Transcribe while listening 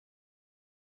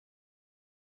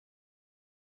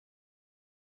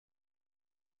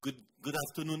Good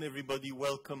afternoon, everybody.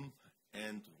 Welcome,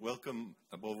 and welcome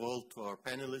above all to our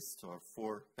panelists, our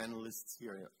four panelists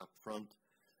here up front.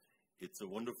 It's a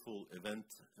wonderful event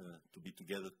to be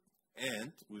together,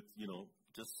 and with,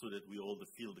 just so that we all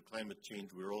feel the climate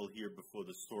change, we're all here before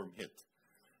the storm hit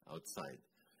outside.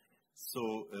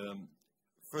 So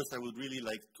first I would really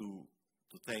like to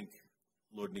thank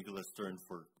Lord Nicholas Stern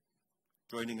for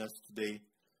joining us today.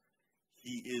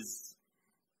 He is,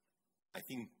 I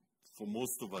think, for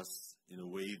most of us, in a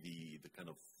way, the kind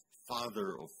of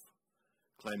father of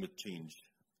climate change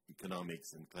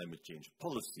economics and climate change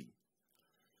policy.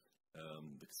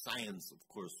 The science, of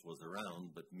course, was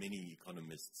around, but many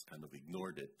economists kind of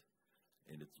ignored it.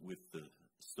 And it's with the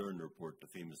Stern report, the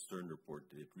famous Stern report,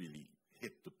 that it really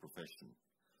hit the profession.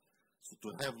 So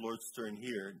to have Lord Stern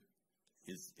here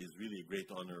is really a great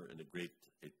honor and a great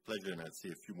pleasure, and I'll say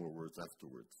a few more words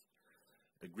afterwards.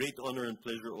 A great honor and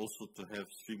pleasure also to have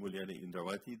Sri Mulyani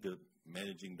Indrawati, the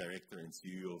Managing Director and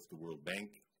CEO of the World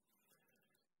Bank.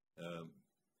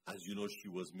 As you know, she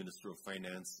was Minister of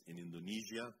Finance in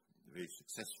Indonesia, a very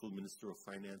successful Minister of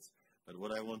Finance. But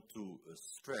what I want to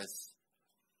stress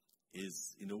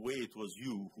is, in a way, it was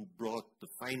you who brought the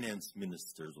finance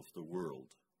ministers of the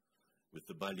world with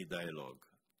the Bali Dialogue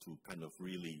to kind of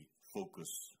really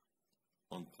focus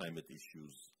on climate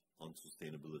issues, on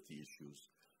sustainability issues.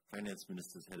 Finance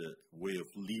ministers had a way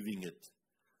of leaving it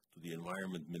to the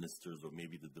environment ministers or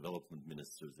maybe the development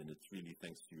ministers, and it's really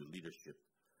thanks to your leadership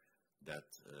that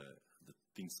the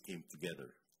things came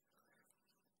together.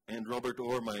 And Robert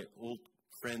Orr, my old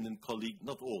friend and colleague,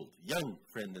 not old, young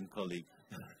friend and colleague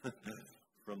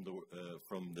from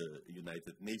the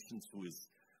United Nations, who is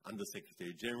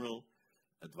Under-Secretary General,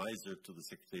 advisor to the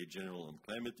Secretary General on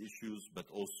climate issues, but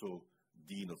also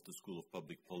Dean of the School of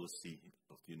Public Policy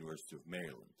of the University of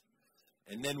Maryland.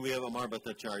 And then we have Amar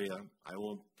Bhattacharya. I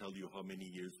won't tell you how many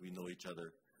years we know each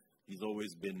other. He's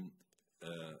always been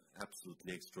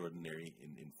absolutely extraordinary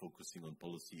in focusing on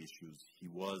policy issues. He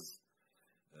was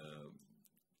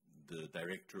the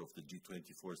director of the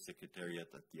G24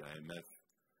 Secretariat at the IMF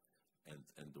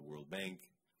and the World Bank.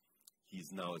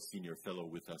 He's now a senior fellow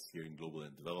with us here in Global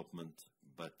and Development,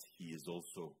 but he is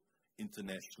also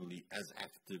internationally as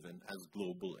active and as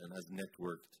global and as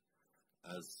networked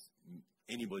as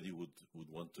anybody would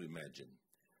want to imagine.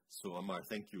 So Amar,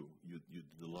 thank you. You did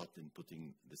a lot in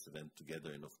putting this event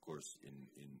together, and of course in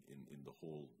the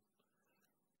whole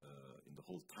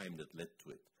time that led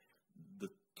to it. The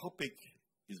topic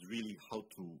is really how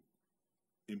to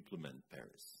implement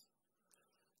Paris.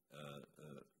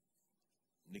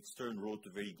 Nick Stern wrote a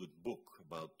very good book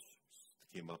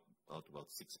came out about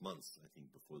 6 months, I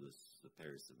think, before the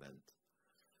Paris event.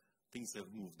 Things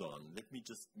have moved on. Let me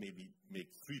just maybe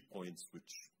make 3 points,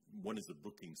 which one is a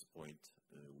Brookings point.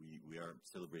 We are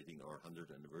celebrating our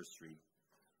 100th anniversary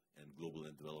and Global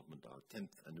and Development our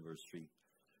 10th anniversary.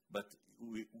 But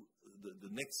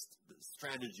the next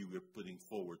strategy we're putting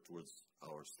forward towards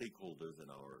our stakeholders and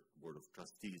our Board of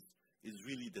Trustees is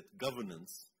really that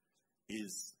governance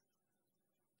is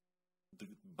the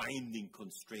binding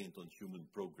constraint on human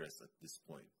progress at this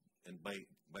point. And by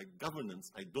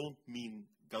governance, I don't mean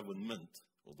government,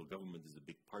 although government is a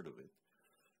big part of it.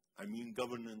 I mean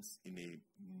governance in a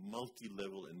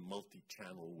multi-level and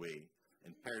multi-channel way,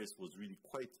 and Paris was really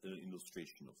quite an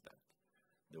illustration of that.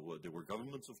 There were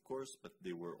governments, of course, but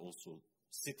there were also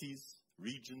cities,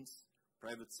 regions,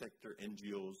 private sector,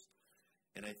 NGOs,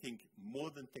 and I think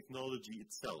more than technology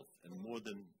itself and more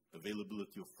than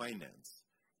availability of finance,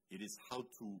 it is how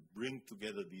to bring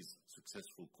together these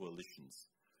successful coalitions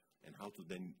and how to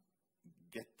then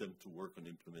get them to work on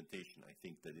implementation. I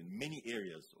think that in many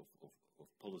areas of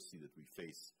policy that we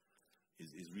face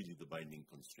is really the binding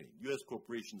constraint. U.S.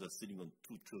 corporations are sitting on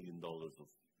 $2 trillion of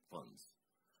funds.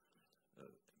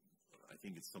 I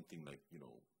think it's something like,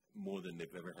 more than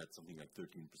they've ever had, something like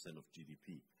 13% of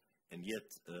GDP. And yet,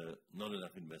 not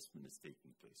enough investment is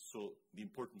taking place. So the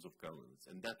importance of governance,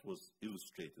 and that was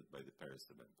illustrated by the Paris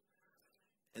event.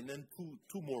 And then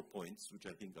two more points, which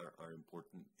I think are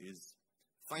important, is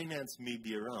finance may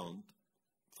be around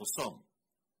for some,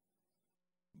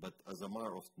 but as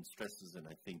Amar often stresses, and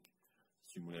I think,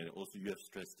 also you have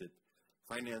stressed it,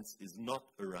 finance is not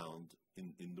around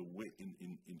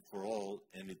for all,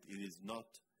 and it is not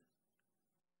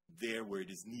there where it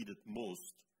is needed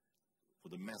most for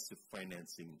the massive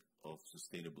financing of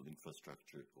sustainable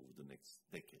infrastructure over the next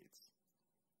decades.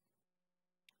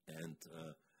 And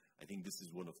I think this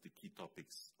is one of the key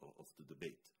topics of the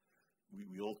debate.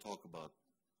 We all talk about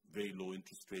very low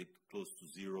interest rate, close to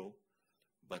zero,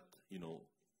 but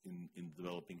in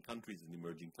developing countries, in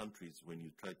emerging countries, when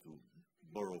you try to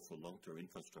borrow for long-term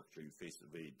infrastructure, you face a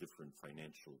very different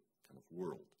financial kind of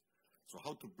world. So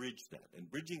how to bridge that? And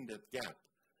bridging that gap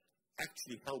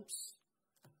actually helps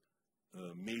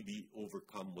maybe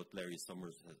overcome what Larry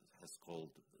Summers has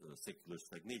called secular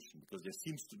stagnation, because there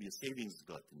seems to be a savings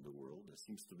glut in the world. There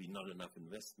seems to be not enough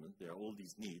investment. There are all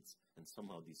these needs, and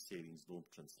somehow these savings don't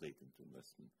translate into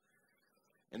investment.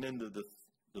 And then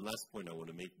the last point I want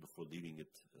to make before leaving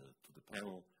it to the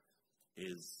panel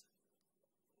is,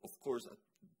 of course,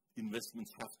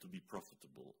 investments have to be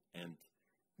profitable. And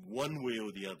one way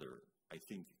or the other, I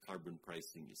think carbon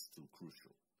pricing is still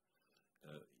crucial.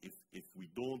 If we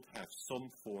don't have some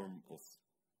form of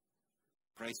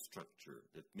price structure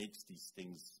that makes these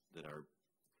things that are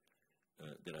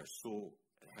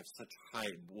have such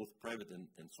high both private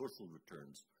and social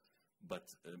returns, but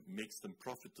makes them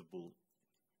profitable,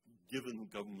 given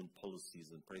government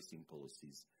policies and pricing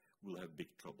policies, we'll have big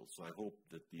trouble. So I hope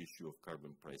that the issue of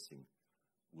carbon pricing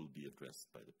will be addressed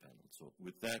by the panel. So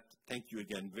with that, thank you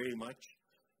again very much,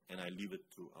 and I leave it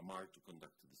to Amar to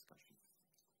conduct the discussion.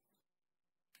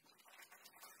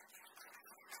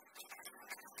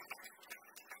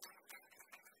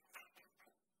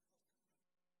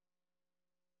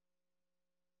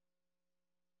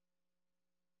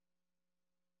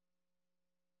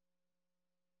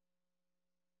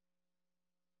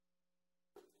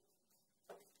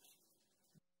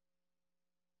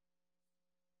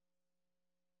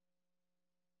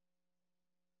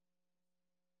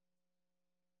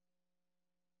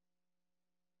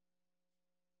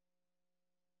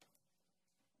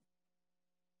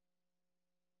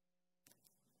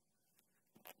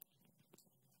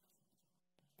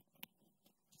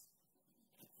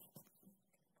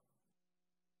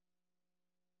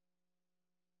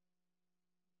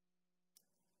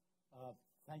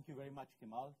 Thank you very much,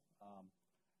 Kemal.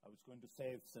 I was going to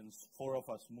say, since 4 of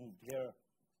us moved here,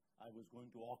 I was going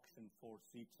to auction 4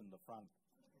 seats in the front.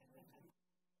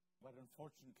 But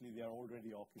unfortunately, they are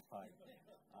already occupied,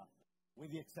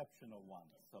 with the exception of one.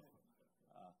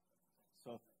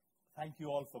 So thank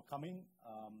you all for coming.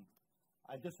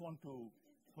 I just want to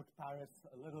put Paris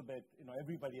a little bit,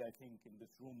 everybody I think in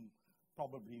this room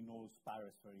probably knows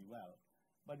Paris very well.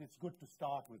 But it's good to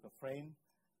start with a frame.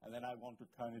 And then I want to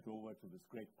turn it over to this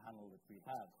great panel that we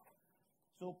have.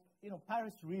 So,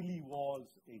 Paris really was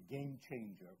a game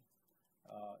changer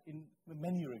in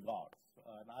many regards.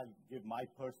 And I'll give my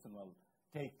personal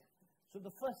take. So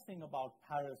the first thing about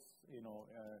Paris,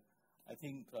 I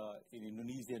think in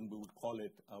Indonesian we would call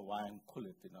it wayang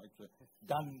kulit. It's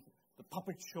done. The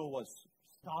puppet show was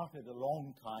started a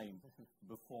long time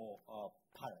before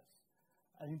Paris.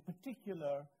 And in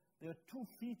particular, there are 2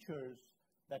 features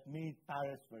that made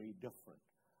Paris very different.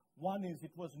 One is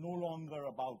it was no longer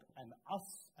about an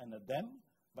us and a them,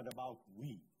 but about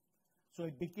we. So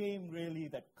it became really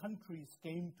that countries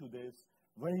came to this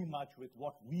very much with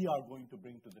what we are going to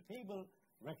bring to the table,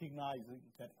 recognizing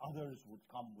that others would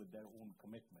come with their own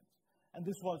commitments. And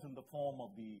this was in the form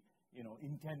of the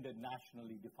intended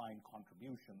nationally defined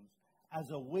contributions as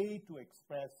a way to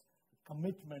express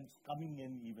commitments coming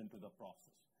in even to the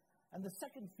process. And the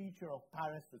second feature of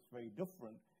Paris that's very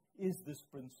different is this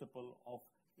principle of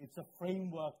it's a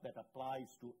framework that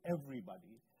applies to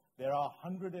everybody. There are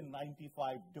 195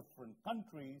 different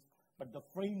countries, but the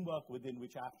framework within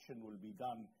which action will be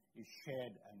done is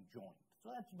shared and joint.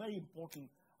 So that's very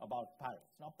important about Paris.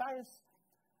 Now, Paris,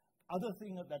 other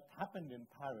thing that happened in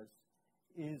Paris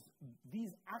is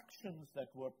these actions that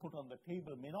were put on the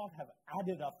table may not have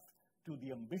added up to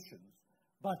the ambitions,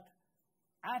 but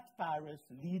at Paris,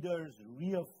 leaders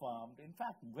reaffirmed, in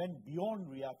fact, went beyond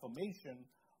reaffirmation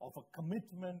of a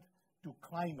commitment to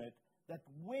climate that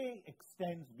way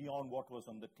extends beyond what was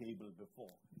on the table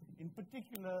before. In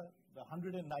particular, the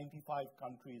 195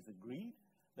 countries agreed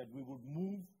that we would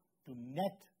move to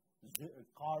net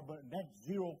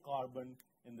zero carbon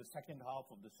in the second half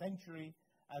of the century,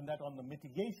 and that on the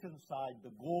mitigation side,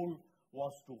 the goal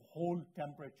was to hold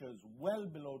temperatures well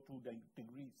below 2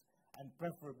 degrees and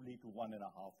preferably to 1.5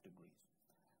 degrees.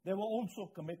 There were also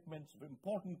commitments,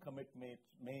 important commitments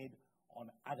made on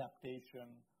adaptation,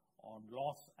 on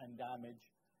loss and damage,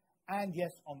 and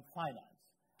yes, on finance.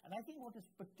 And I think what is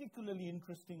particularly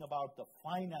interesting about the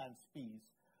finance piece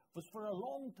was for a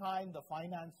long time the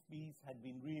finance piece had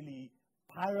been really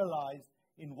paralyzed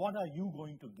in what are you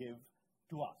going to give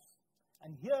to us.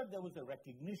 And here there was a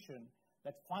recognition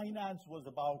that finance was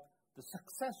about, the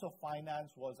success of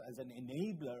finance was as an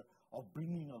enabler of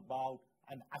bringing about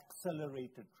an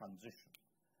accelerated transition.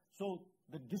 So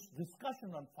the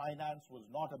discussion on finance was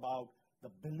not about the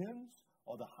billions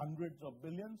or the hundreds of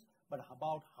billions, but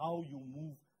about how you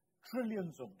move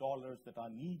trillions of dollars that are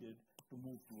needed to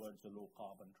move towards a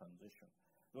low-carbon transition.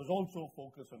 There was also a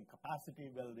focus on capacity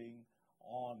building,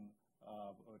 on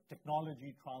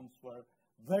technology transfer,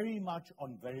 very much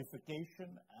on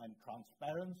verification and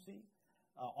transparency,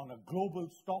 on a global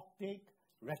stock take,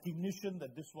 recognition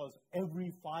that this was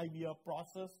every 5-year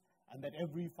process and that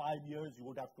every 5 years you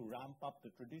would have to ramp up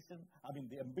the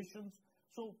ambitions.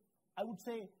 So I would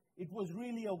say it was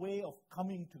really a way of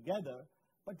coming together.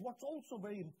 But what's also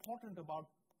very important about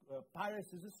Paris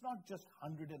is it's not just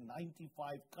 195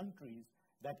 countries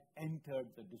that entered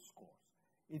the discourse.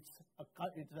 It's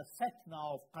a set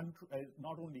now of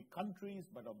not only countries,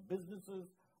 but of businesses,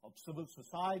 of civil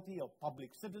society, of public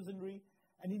citizenry.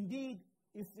 And indeed,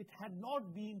 if it had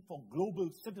not been for global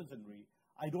citizenry,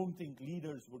 I don't think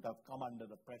leaders would have come under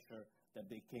the pressure that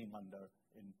they came under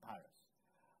in Paris.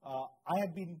 I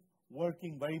have been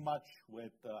working very much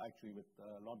with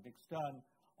Lord Nick Stern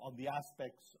on the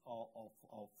aspects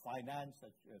of finance,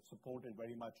 supported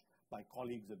very much by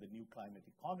colleagues at the New Climate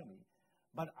Economy.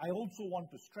 But I also want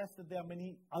to stress that there are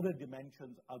many other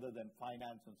dimensions other than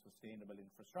finance and sustainable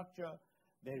infrastructure.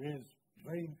 There is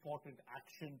very important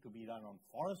action to be done on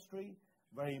forestry,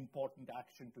 very important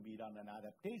action to be done on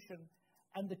adaptation.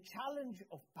 And the challenge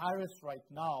of Paris right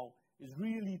now is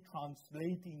really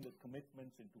translating the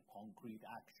commitments into concrete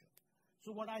action.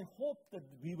 So what I hope that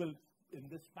we will,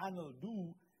 in this panel,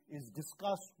 do is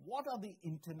discuss what are the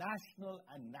international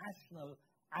and national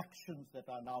actions that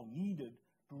are now needed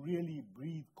to really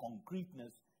breathe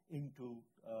concreteness into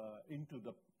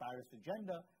the Paris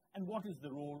agenda, and what is the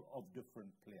role of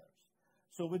different players.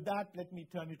 So with that, let me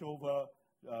turn it over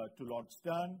to Lord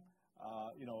Stern.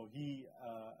 He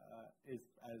is,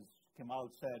 as Kemal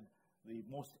said, the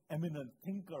most eminent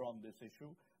thinker on this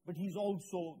issue, but he's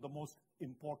also the most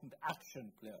important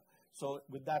action player. So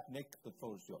with that, Nick, the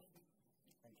floor is yours.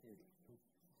 Thank you.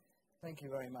 Thank you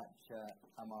very much,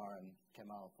 Amar and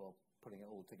Kemal, for putting it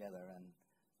all together, and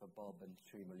for Bob and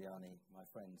Sri Mulyani, my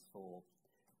friends, for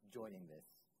joining this.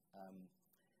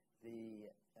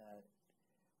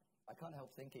 I can't help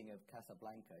thinking of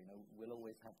Casablanca. We'll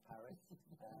always have Paris,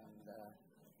 and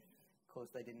of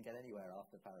course they didn't get anywhere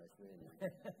after Paris, really.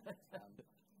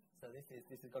 So this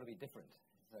has got to be different.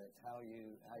 So it's how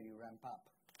you ramp up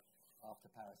after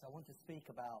Paris. I want to speak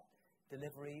about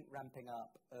delivery, ramping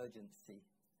up, urgency,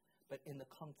 but in the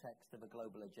context of a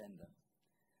global agenda.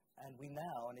 And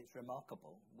and it's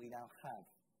remarkable, we now have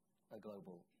a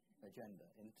global agenda.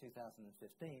 In 2015,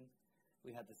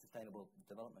 we had the Sustainable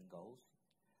Development Goals,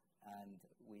 and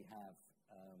we have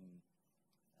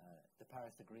the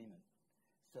Paris Agreement.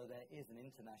 So there is an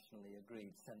internationally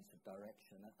agreed sense of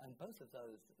direction, and both of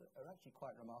those are actually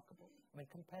quite remarkable. I mean,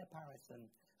 compare Paris and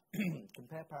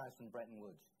Bretton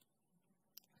Woods.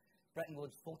 Bretton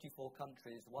Woods, 44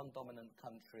 countries, one dominant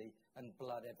country, and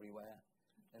blood everywhere.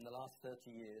 In the last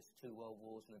 30 years, 2 world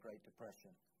wars and a Great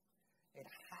Depression. It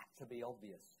had to be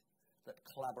obvious that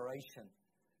collaboration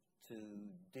to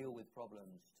deal with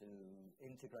problems, to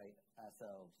integrate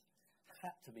ourselves,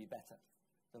 had to be better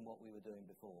than what we were doing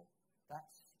before.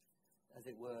 That's, as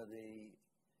it were, the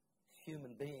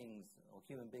human beings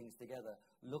together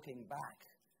looking back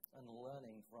and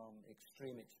learning from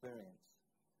extreme experience.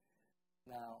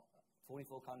 Now,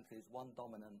 44 countries, one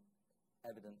dominant,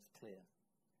 evidence clear.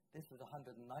 This was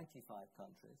 195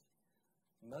 countries.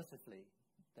 Mercifully,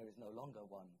 there is no longer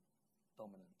one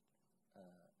dominant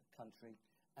country,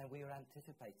 and we were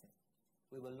anticipating.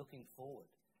 We were looking forward,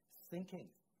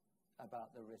 thinking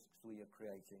about the risks we are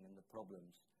creating and the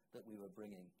problems that we were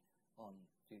bringing on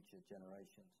future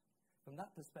generations. From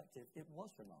that perspective, it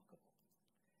was remarkable.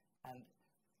 And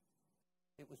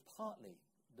it was partly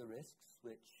the risks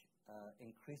which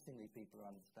increasingly people are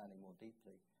understanding more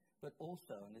deeply, but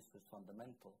also, and this was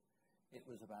fundamental, it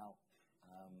was about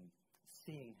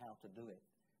seeing how to do it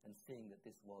and seeing that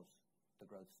this was the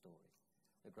growth story.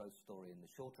 The growth story in the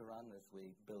shorter run as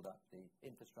we build up the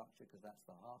infrastructure, because that's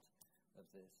the heart of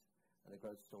this. And the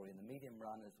growth story in the medium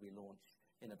run as we launch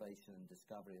innovation and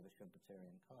discovery of a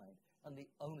Schumpeterian kind. And the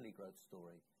only growth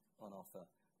story on offer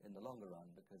in the longer run,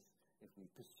 because if we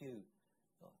pursue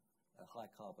a high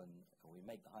carbon, or we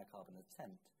make the high carbon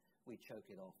attempt, we choke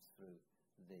it off through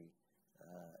the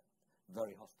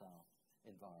very hostile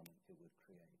environment it would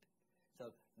create.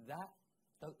 So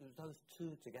those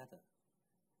two together,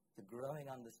 the growing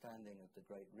understanding of the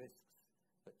great risks,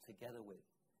 but together with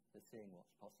the seeing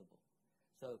what's possible.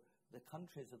 So the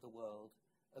countries of the world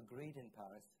agreed in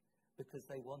Paris because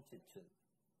they wanted to.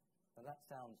 Now that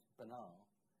sounds banal,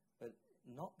 but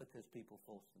not because people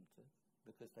forced them to,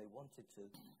 because they wanted to,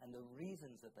 and the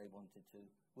reasons that they wanted to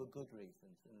were good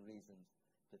reasons and reasons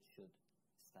that should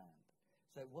stand.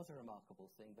 So it was a remarkable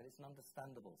thing, but it's an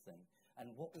understandable thing.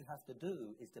 And what we have to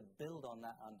do is to build on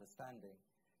that understanding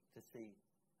to see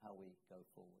how we go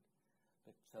forward.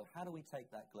 So how do we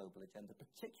take that global agenda,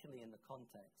 particularly in the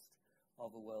context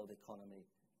of a world economy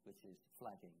which is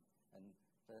flagging, and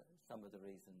some of the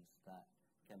reasons that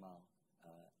Kemal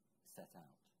set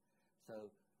out. So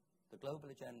the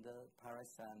global agenda,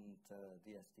 Paris and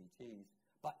the SDGs,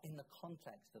 but in the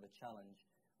context of a challenge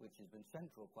which has been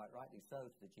central, quite rightly so,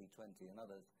 to the G20 and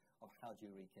others, of how do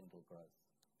you rekindle growth.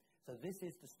 So this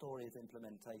is the story of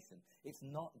implementation. It's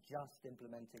not just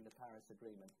implementing the Paris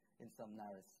Agreement in some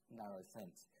narrow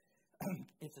sense.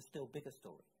 It's a still bigger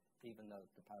story, even though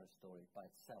the Paris story by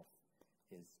itself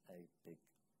is a big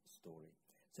story.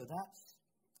 So that's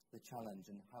the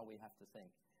challenge and how we have to think.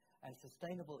 And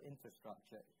sustainable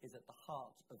infrastructure is at the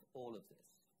heart of all of this.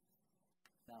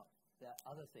 Now, there are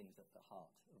other things at the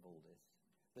heart of all this,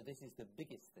 but this is the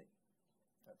biggest thing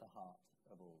at the heart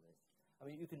of all this. I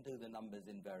mean, you can do the numbers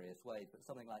in various ways, but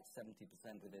something like 70%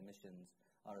 of emissions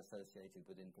are associated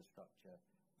with infrastructure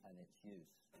and its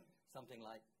use. Something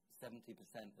like 70%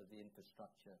 of the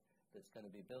infrastructure that's going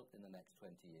to be built in the next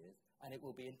 20 years, and it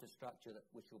will be infrastructure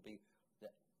which will be the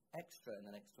extra in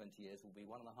the next 20 years will be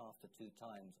 1.5 to 2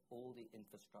 times all the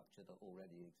infrastructure that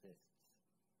already exists.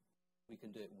 We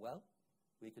can do it well,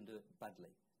 we can do it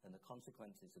badly, and the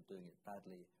consequences of doing it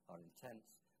badly are intense.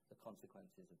 The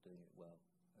consequences of doing it well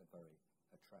are very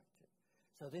attractive.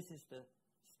 So this is the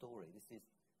story. This is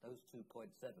those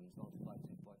 2.7s, multiply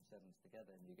 2.7s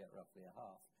together, and you get roughly a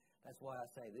half. That's why I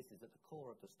say this is at the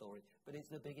core of the story, but it's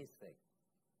the biggest thing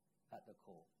at the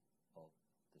core of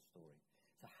the story.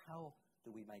 So how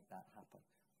do we make that happen?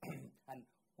 And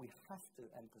we have to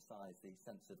emphasize the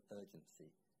sense of urgency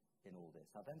in all this.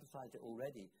 I've emphasized it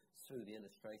already through the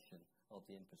illustration of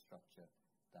the infrastructure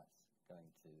that's going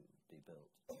to be built.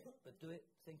 But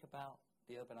think about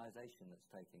the urbanization that's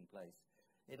taking place.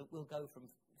 It will go from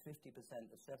 50%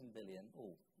 of 7 billion,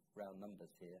 all round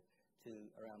numbers here,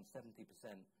 to around 70%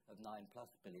 of 9+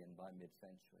 billion by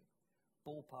mid-century.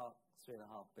 Ballpark 3.5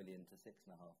 billion to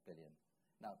 6.5 billion.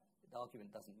 Now, the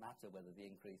argument doesn't matter whether the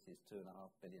increase is 2.5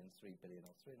 billion, 3 billion,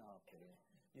 or 3.5 billion.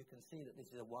 You can see that this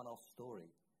is a one-off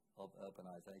story of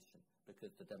urbanization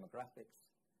because the demographics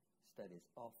steadies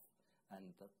off,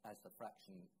 and as the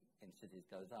fraction in cities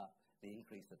goes up, the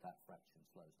increase of that fraction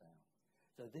slows down.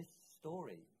 So this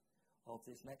story of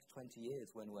this next 20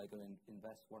 years when we're going to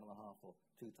invest 1.5 or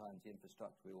 2 times the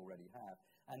infrastructure we already have,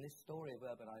 and this story of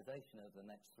urbanization over the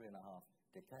next 3.5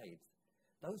 decades,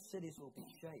 those cities will be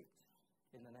shaped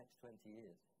in the next 20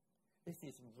 years. This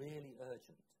is really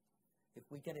urgent. If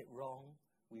we get it wrong,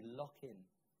 we lock in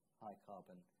high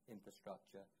carbon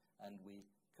infrastructure and we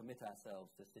commit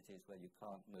ourselves to cities where you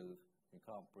can't move, you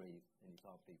can't breathe, and you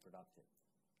can't be productive.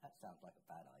 That sounds like a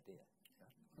bad idea,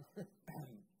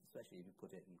 especially if you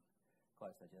put it in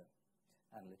quite such an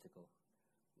analytical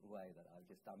way that I've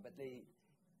just done. But the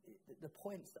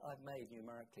points that I've made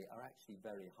numerically are actually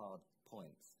very hard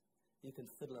points. You can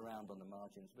fiddle around on the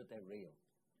margins, but they're real.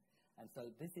 And so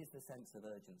this is the sense of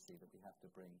urgency that we have to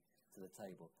bring to the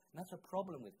table. And that's a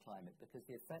problem with climate because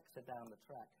the effects are down the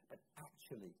track, but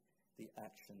actually the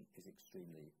action is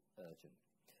extremely urgent.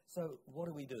 So what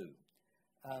do?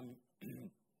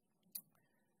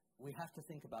 We have to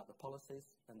think about the policies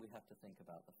and we have to think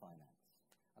about the finance.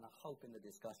 And I hope in the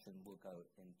discussion we'll go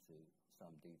into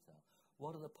some detail.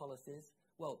 What are the policies?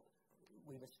 Well,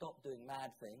 we must stop doing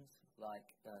mad things like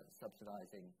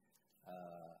subsidizing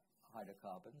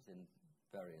hydrocarbons in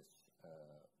various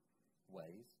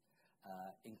ways,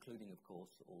 including, of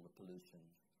course, all the pollution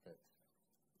that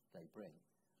they bring.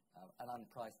 And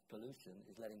unpriced pollution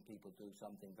is letting people do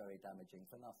something very damaging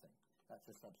for nothing. That's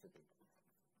a subsidy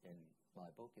in my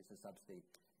book. It's a subsidy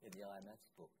in the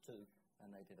IMF's book too,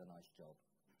 and they did a nice job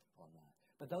on that.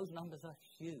 But those numbers are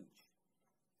huge.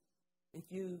 If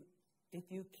you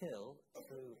kill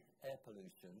through air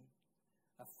pollution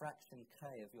a fraction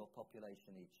K of your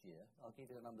population each year, I'll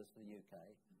give you the numbers for the UK,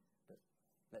 but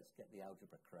let's get the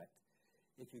algebra correct.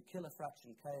 If you kill a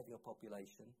fraction K of your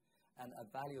population and a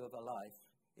value of a life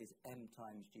is M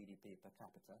times GDP per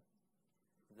capita,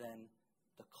 then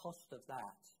the cost of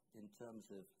that in terms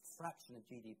of fraction of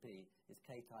GDP is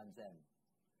K times M.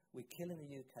 We kill in the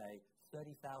UK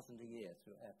 30,000 a year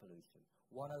through air pollution,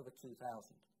 1 over 2,000.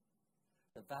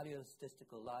 The value of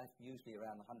statistical life, usually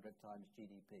around 100 times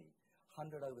GDP.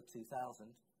 100 over 2,000,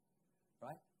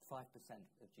 right? 5%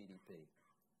 of GDP.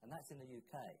 And that's in the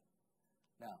UK.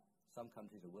 Now, some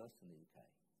countries are worse than the UK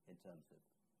in terms of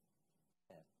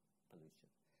air pollution.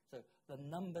 So the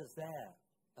numbers there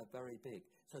are very big.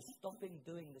 So stopping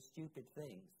doing the stupid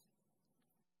things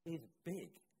is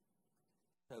big.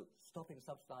 So stopping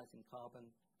subsidizing carbon,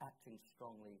 acting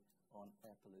strongly on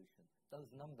air pollution.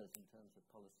 Those numbers in terms of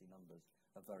policy numbers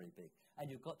are very big. And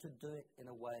you've got to do it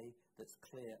in a way that's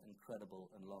clear and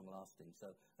credible and long-lasting.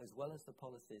 So as well as the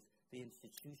policies, the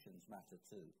institutions matter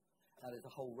too. Now there's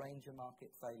a whole range of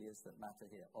market failures that matter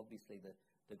here. Obviously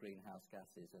the greenhouse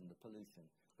gases and the pollution,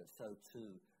 but so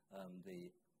too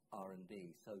the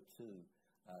R&D, so too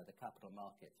the capital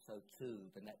markets, so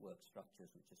too the network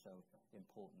structures which are so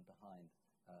important behind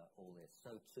all this,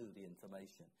 so too the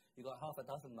information. You've got half a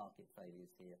dozen market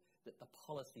failures here that the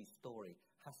policy story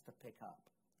has to pick up,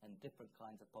 and different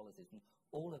kinds of policies. And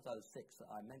all of those 6 that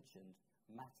I mentioned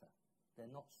matter.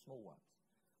 They're not small ones.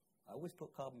 I always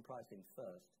put carbon pricing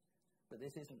first, but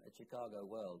this isn't a Chicago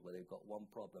world where they've got one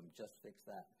problem, just fix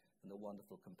that, and the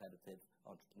wonderful competitive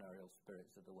entrepreneurial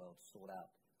spirits of the world sort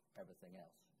out everything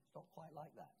else. It's not quite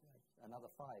like that. Another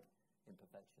 5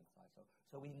 imperfections.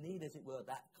 So we need, as it were,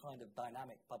 that kind of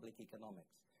dynamic public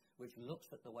economics, which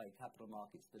looks at the way capital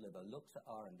markets deliver, looks at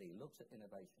R&D, looks at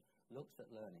innovation, looks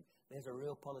at learning. There's a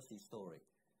real policy story.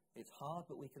 It's hard,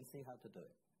 but we can see how to do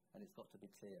it, and it's got to be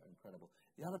clear and credible.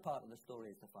 The other part of the story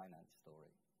is the finance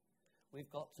story.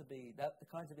 We've got to be, the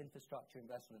kinds of infrastructure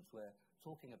investments we're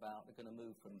talking about are going to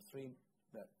move from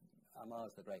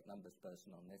Amar's the great numbers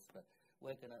person on this, but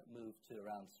we're going to move to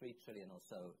around 3 trillion or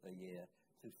so a year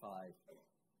to 5+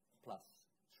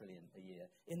 trillion a year.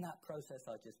 In that process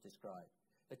I just described,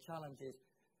 the challenge is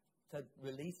to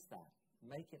release that,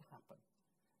 make it happen,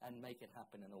 and make it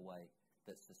happen in a way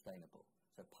that's sustainable.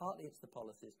 So partly it's the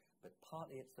policies, but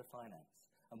partly it's the finance.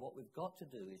 And what we've got to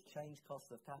do is change costs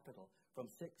of capital from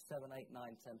 6, 7, 8,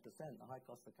 9, 10%, the high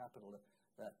cost of capital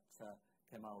that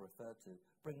Kemal referred to,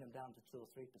 bring them down to 2 or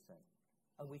 3%.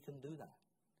 And we can do that.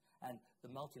 And the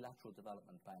multilateral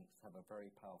development banks have a very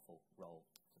powerful role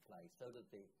to play. So do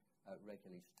the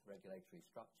regulatory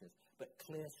structures. But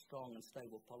clear, strong, and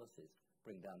stable policies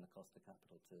bring down the cost of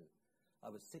capital too.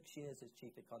 I was 6 years as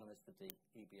chief economist of the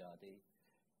EBRD.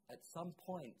 At some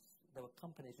point, there were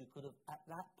companies who could have, at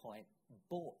that point,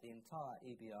 bought the entire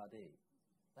EBRD.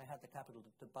 They had the capital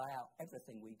to buy out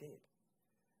everything we did.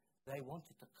 They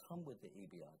wanted to come with the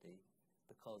EBRD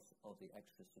because of the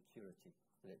extra security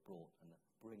that it brought and the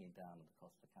bringing down of the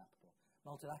cost of capital.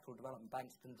 Multilateral development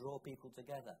banks can draw people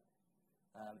together.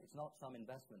 It's not some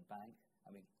investment bank,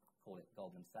 call it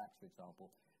Goldman Sachs, for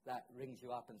example, that rings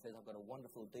you up and says, I've got a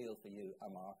wonderful deal for you,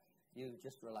 Amar. You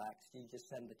just relax, you just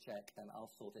send the check, and I'll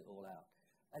sort it all out.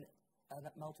 And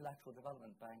that multilateral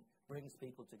development bank brings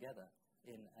people together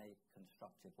in a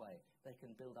constructive way. They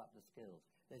can build up the skills.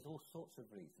 There's all sorts of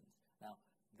reasons. Now,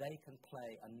 they can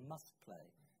play and must play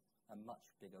a much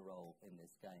bigger role in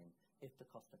this game if the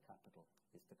cost of capital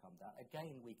is to come down.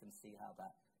 Again, we can see how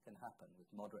that can happen with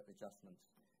moderate adjustments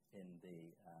in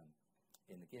the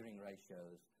gearing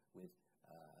ratios, with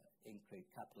increased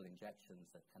capital injections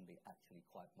that can be actually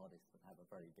quite modest but have a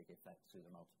very big effect through the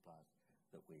multipliers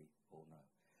that we all know.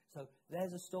 So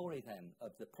there's a story then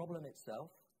of the problem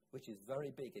itself, which is very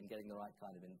big in getting the right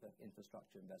kind of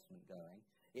infrastructure investment going.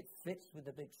 It fits with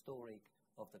the big story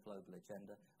of the global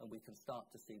agenda, and we can start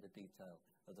to see the detail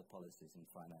of the policies in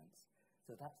finance.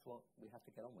 So that's what we have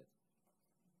to get on with.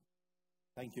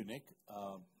 Thank you, Nick.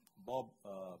 Bob,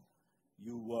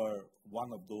 you were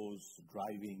one of those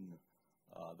driving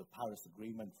the Paris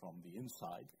Agreement from the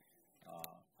inside,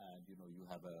 and you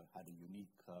have had a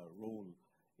unique role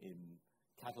in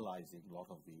catalyzing a lot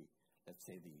of the, let's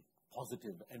say, the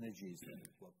positive energies that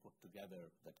were put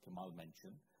together that Kemal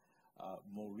mentioned.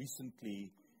 More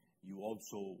recently, you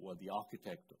also were the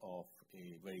architect of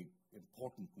a very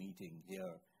important meeting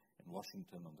here in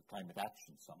Washington on the Climate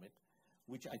Action Summit,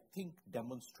 which I think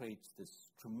demonstrates this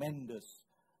tremendous,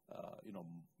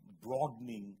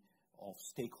 broadening of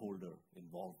stakeholder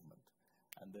involvement.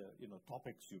 And the,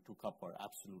 topics you took up are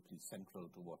absolutely central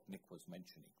to what Nick was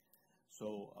mentioning.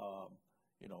 So,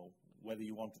 whether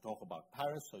you want to talk about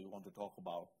Paris or you want to talk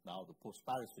about now the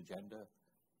post-Paris agenda,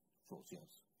 floor's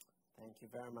yours. Thank you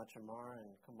very much, Amar and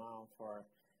Kemal, for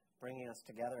bringing us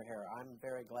together here. I'm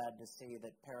very glad to see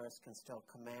that Paris can still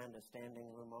command a standing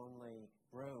room-only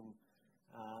room,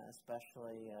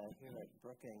 especially here at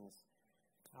Brookings.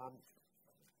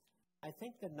 I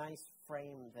think the nice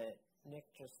frame that Nick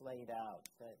just laid out,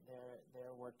 that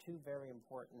there were 2 very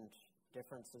important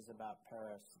differences about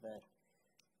Paris that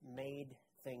made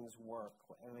things work.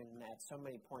 At so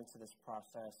many points of this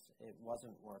process, it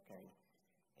wasn't working.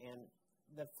 And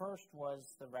the first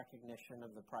was the recognition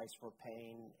of the price we're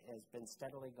paying has been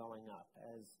steadily going up.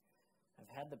 As I've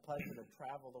had the pleasure to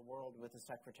travel the world with the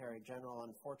Secretary General,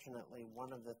 unfortunately,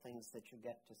 one of the things that you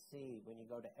get to see when you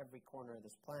go to every corner of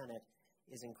this planet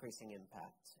is increasing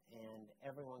impact, and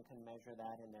everyone can measure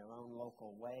that in their own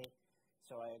local way.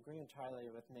 So I agree entirely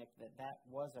with Nick that that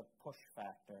was a push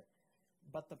factor.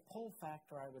 But the pull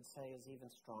factor, I would say, is even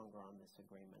stronger on this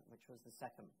agreement, which was the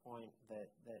second point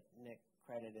that Nick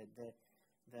credited,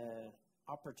 the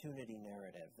opportunity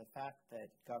narrative, the fact that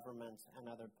governments and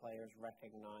other players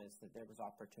recognized that there was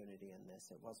opportunity in this.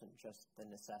 It wasn't just the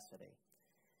necessity.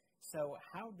 So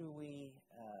how do we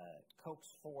coax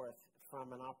forth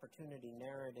from an opportunity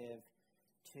narrative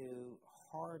to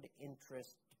hard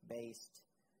interest-based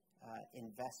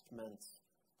investments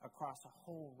across a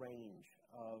whole range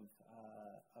of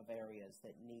areas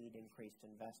that need increased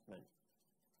investment?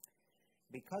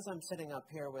 Because I'm sitting up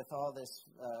here with all this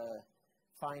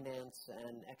finance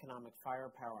and economic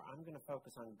firepower, I'm going to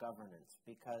focus on governance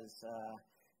because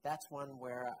that's one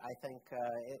where I think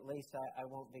at least I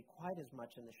won't be quite as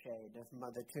much in the shade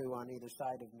of the two on either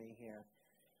side of me here.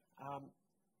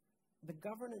 The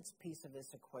governance piece of this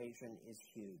equation is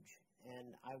huge,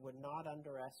 and I would not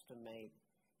underestimate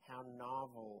how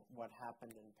novel what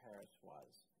happened in Paris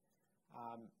was.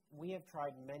 We have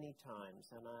tried many times,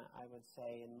 and I would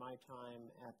say in my time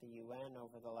at the UN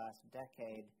over the last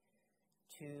decade,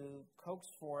 to coax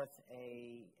forth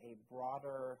a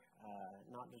broader,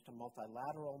 not just a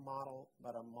multilateral model,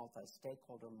 but a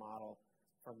multi-stakeholder model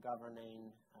for governing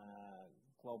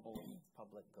global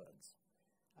public goods.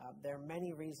 There are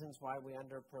many reasons why we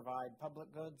underprovide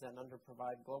public goods and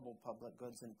underprovide global public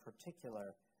goods in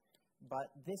particular,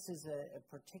 but this is a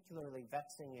particularly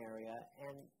vexing area,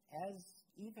 and as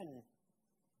even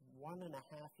 1.5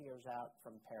 years out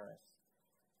from Paris,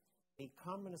 the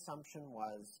common assumption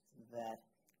was that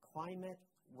climate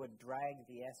would drag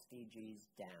the SDGs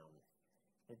down,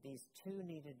 that these two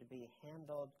needed to be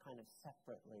handled kind of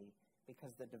separately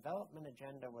because the development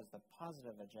agenda was the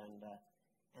positive agenda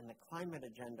and the climate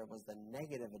agenda was the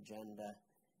negative agenda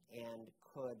and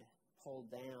could pull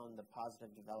down the positive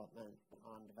development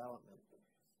on development.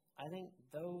 I think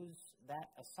that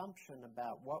assumption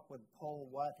about what would pull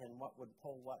what and what would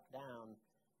pull what down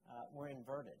were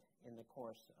inverted in the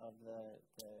course of the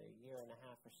 1.5 years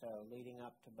or so leading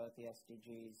up to both the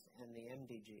SDGs and the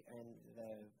MDG and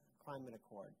the Climate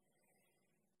Accord.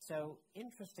 So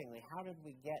interestingly, how did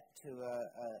we get to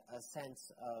a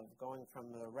sense of going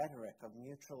from the rhetoric of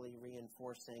mutually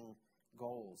reinforcing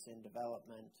goals in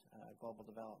development, global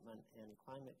development, and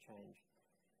climate change?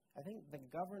 I think the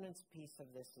governance piece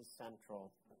of this is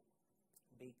central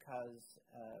because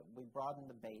we broaden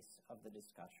the base of the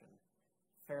discussion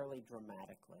fairly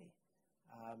dramatically.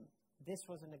 This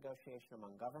was a negotiation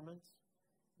among governments,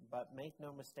 but make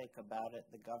no mistake about it,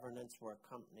 the governments were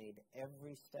accompanied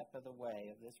every step of the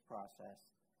way of this process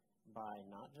by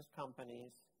not just companies,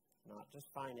 not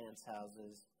just finance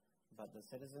houses, but the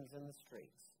citizens in the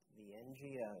streets, the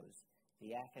NGOs,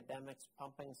 the academics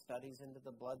pumping studies into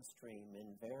the bloodstream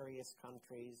in various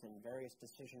countries and various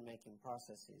decision-making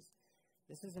processes.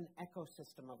 This is an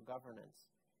ecosystem of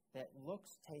governance that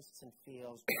looks, tastes, and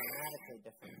feels dramatically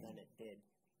different than it did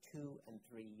 2 and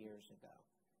 3 years ago.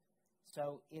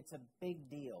 So it's a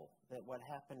big deal that what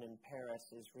happened in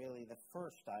Paris is really the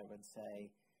first, I would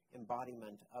say,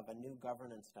 embodiment of a new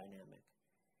governance dynamic.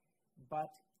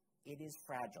 But it is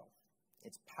fragile.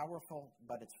 It's powerful,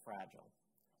 but it's fragile.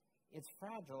 It's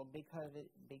fragile because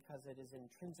it is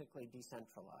intrinsically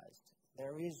decentralized.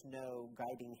 There is no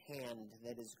guiding hand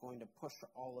that is going to push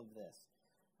all of this,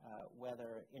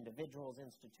 whether individuals,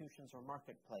 institutions, or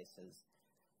marketplaces.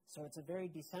 So it's a very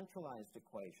decentralized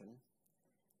equation.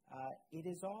 It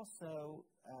is also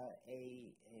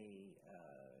an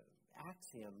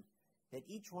axiom that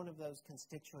each one of those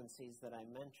constituencies that I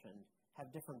mentioned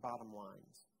have different bottom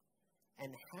lines.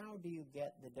 And how do you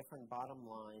get the different bottom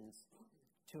lines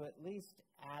to at least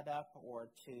add up or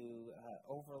to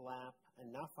overlap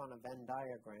enough on a Venn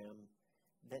diagram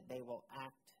that they will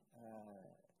act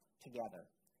together?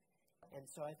 And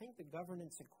so I think the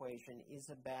governance equation is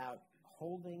about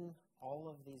holding all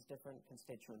of these different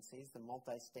constituencies, the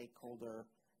multi-stakeholder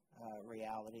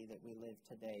reality that we live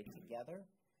today together,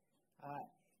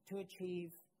 to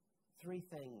achieve 3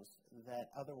 things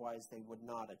that otherwise they would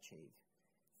not achieve.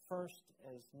 First,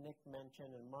 as Nick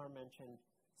mentioned and Mar mentioned,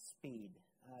 speed.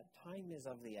 Time is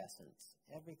of the essence.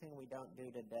 Everything we don't do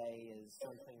today is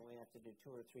something we have to do 2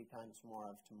 or 3 times more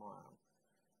of tomorrow,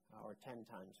 or 10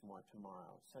 times more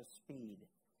tomorrow. So speed.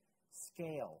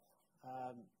 Scale.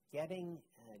 Getting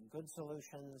good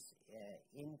solutions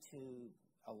into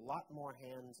a lot more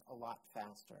hands a lot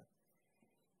faster.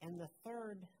 And the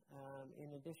third,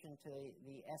 in addition to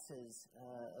the S's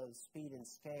of speed and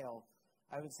scale,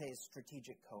 I would say is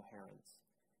strategic coherence.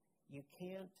 You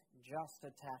can't just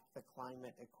attack the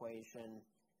climate equation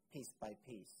piece by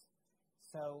piece.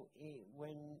 So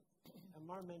when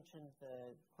Amar mentioned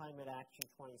the Climate Action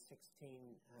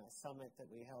 2016 summit that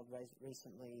we held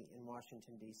recently in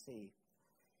Washington, D.C.,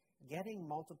 getting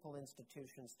multiple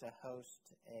institutions to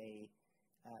host a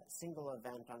single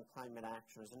event on climate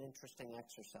action is an interesting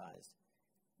exercise.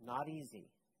 Not easy.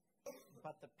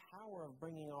 But the power of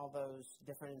bringing all those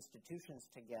different institutions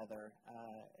together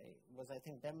was, I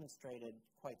think, demonstrated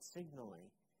quite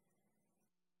signally.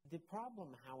 The problem,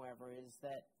 however, is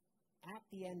that at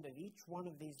the end of each one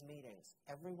of these meetings,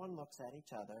 everyone looks at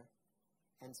each other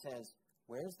and says,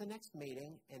 where's the next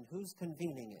meeting and who's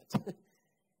convening it?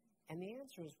 And the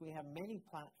answer is we have many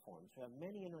platforms. We have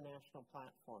many international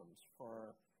platforms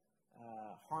for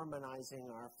harmonizing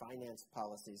our finance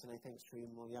policies. And I think Sri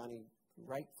Mulyani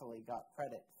rightfully got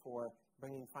credit for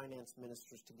bringing finance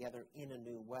ministers together in a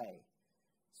new way.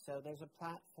 So there's a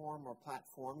platform or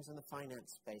platforms in the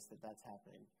finance space that's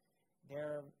happening.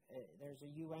 There's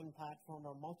a UN platform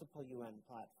or multiple UN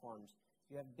platforms.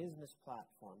 You have business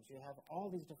platforms. You have all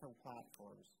these different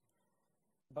platforms.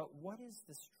 But what is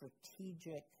the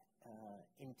strategic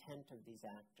intent of these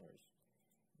actors?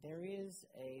 There is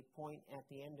a point at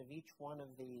the end of each one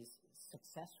of these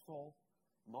successful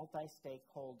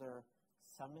multi-stakeholder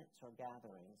summits or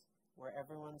gatherings where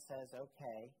everyone says,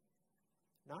 okay,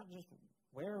 not just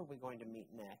where are we going to meet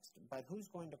next, but who's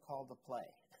going to call the play?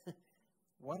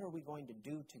 What are we going to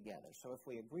do together? So if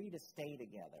we agree to stay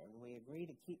together and we agree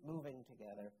to keep moving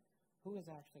together, who is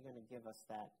actually going to give us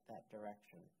that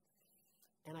direction?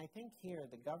 And I think here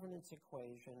the governance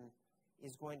equation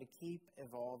is going to keep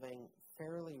evolving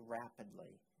fairly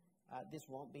rapidly. This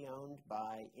won't be owned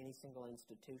by any single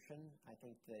institution. I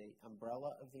think the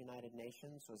umbrella of the United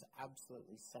Nations was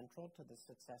absolutely central to the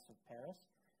success of Paris,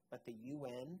 but the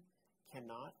UN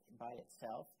cannot by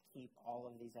itself keep all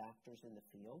of these actors in the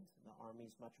field. The Army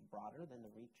is much broader than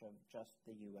the reach of just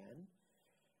the UN.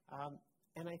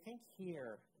 And I think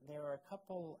here there are a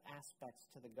couple aspects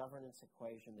to the governance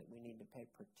equation that we need to pay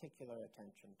particular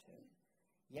attention to.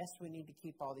 Yes, we need to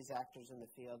keep all these actors in the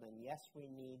field, and yes,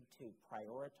 we need to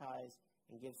prioritize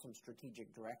and give some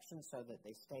strategic direction so that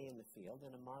they stay in the field.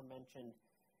 And Amar mentioned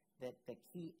that the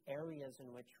key areas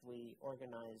in which we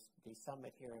organized the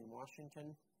summit here in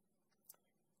Washington,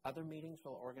 other meetings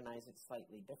will organize it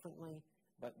slightly differently,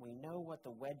 but we know what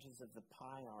the wedges of the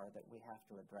pie are that we have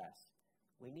to address.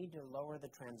 We need to lower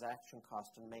the transaction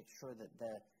cost and make sure that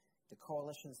the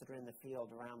coalitions that are in the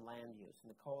field around land use,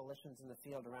 and the coalitions in the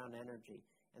field around energy,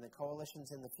 and the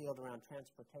coalitions in the field around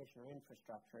transportation or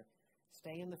infrastructure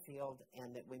stay in the field,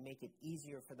 and that we make it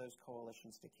easier for those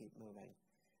coalitions to keep moving.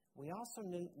 We also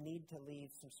need to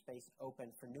leave some space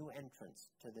open for new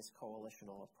entrants to this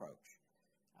coalitional approach.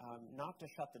 Not to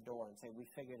shut the door and say, we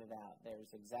figured it out.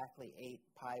 There's exactly 8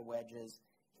 pie wedges.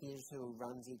 Here's who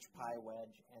runs each pie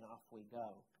wedge, and off we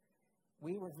go.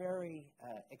 We were very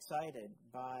excited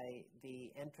by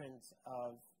the entrance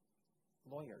of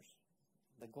lawyers,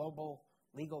 the global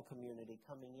legal community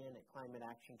coming in at Climate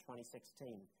Action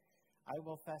 2016. I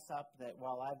will fess up that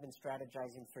while I've been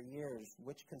strategizing for years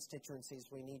which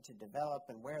constituencies we need to develop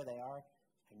and where they are,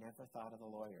 I never thought of the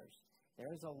lawyers.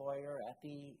 There's a lawyer at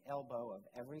the elbow of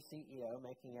every CEO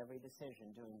making every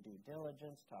decision, doing due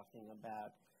diligence, talking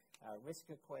about risk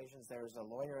equations. There's a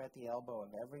lawyer at the elbow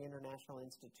of every international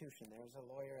institution. There's a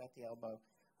lawyer at the elbow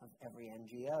of every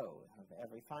NGO, of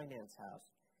every finance house.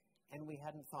 And we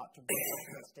hadn't thought to bring that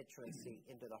constituency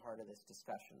into the heart of this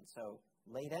discussion. So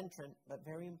late entrant, but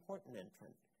very important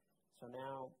entrant. So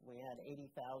now we had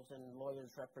 80,000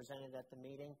 lawyers represented at the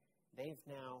meeting. They've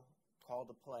now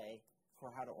called a play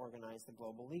for how to organize the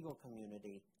global legal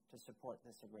community to support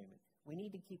this agreement. We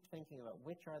need to keep thinking about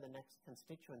which are the next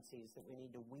constituencies that we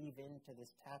need to weave into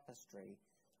this tapestry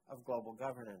of global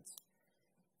governance.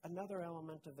 Another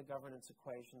element of the governance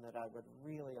equation that I would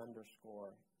really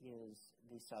underscore is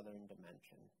the southern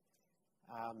dimension.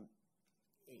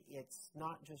 It's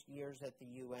not just years at the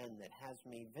UN that has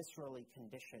me viscerally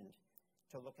conditioned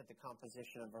to look at the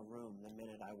composition of a room the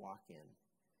minute I walk in.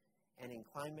 And in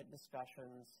climate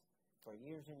discussions, for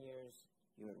years and years,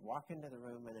 you would walk into the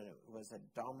room and it was a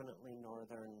dominantly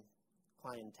northern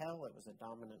clientele, it was a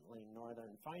dominantly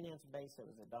northern finance base, it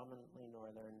was a dominantly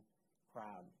northern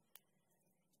crowd.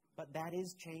 But that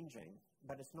is changing,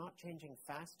 but it's not changing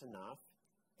fast enough,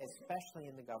 especially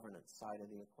in the governance side of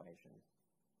the equation.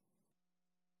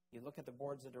 You look at the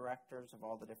boards of directors of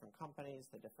all the different companies,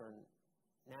 the different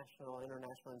national,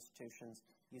 international institutions,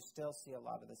 you still see a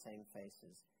lot of the same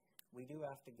faces. We do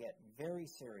have to get very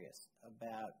serious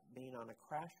about being on a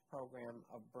crash program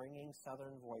of bringing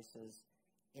Southern voices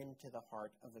into the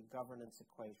heart of the governance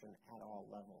equation at all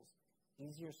levels.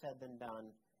 Easier said than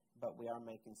done, but we are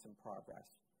making some progress.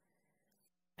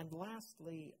 And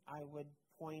lastly, I would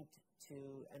point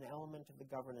to an element of the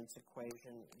governance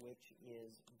equation which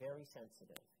is very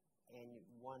sensitive, and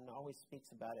one always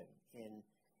speaks about it in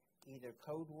either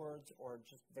code words or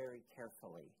just very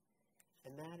carefully,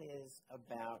 and that is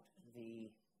about the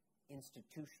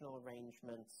institutional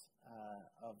arrangements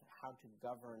of how to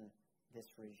govern this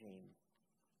regime.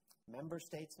 Member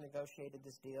states negotiated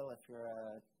this deal if you're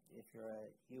a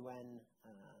UN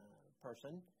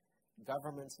person.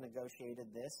 Governments negotiated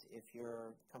this if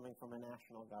you're coming from a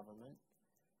national government.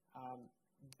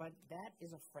 But that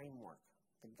is a framework.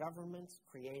 The governments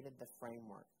created the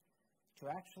framework. To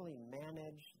actually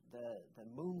manage the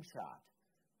moonshot,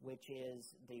 which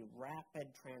is the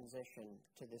rapid transition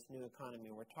to this new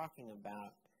economy we're talking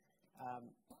about,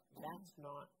 that's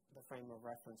not the frame of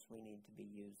reference we need to be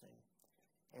using.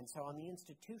 And so on the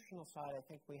institutional side, I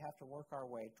think we have to work our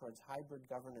way towards hybrid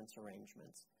governance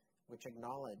arrangements, which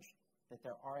acknowledge that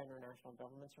there are international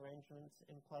governance arrangements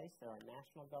in place, there are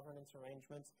national governance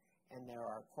arrangements, and there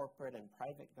are corporate and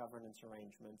private governance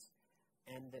arrangements,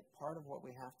 and that part of what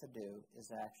we have to do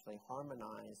is actually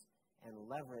harmonize and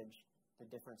leverage the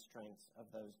different strengths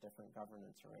of those different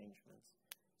governance arrangements.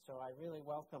 So I really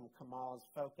welcome Kamal's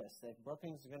focus. If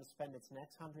Brookings is going to spend its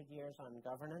next 100 years on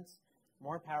governance,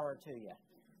 more power to you.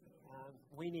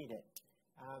 We need it.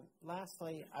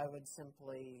 Lastly, I would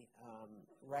simply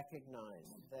recognize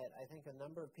that I think a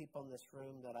number of people in this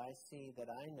room that I see,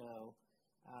 that I know,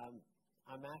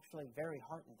 I'm actually very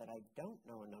heartened that I don't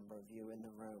know a number of you in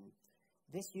the room.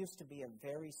 This used to be a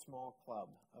very small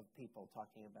club of people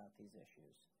talking about these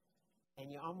issues. And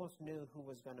you almost knew who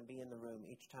was going to be in the room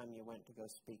each time you went to go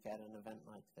speak at an event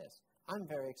like this. I'm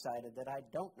very excited that I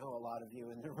don't know a lot of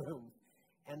you in the room,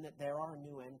 and that there are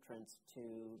new entrants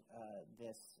to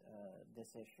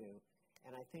this issue.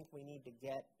 And I think we need to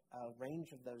get a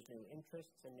range of those new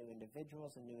interests and new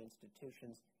individuals and new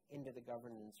institutions into the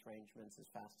governance arrangements as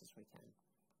fast as we can.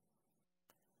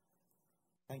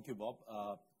 Thank you, Bob.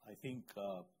 I think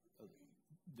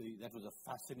that was a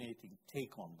fascinating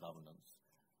take on governance,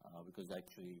 because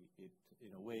actually,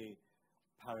 in a way,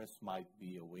 Paris might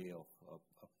be a way of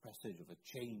a presage of a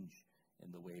change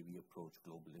in the way we approach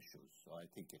global issues. So I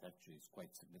think it actually is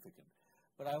quite significant.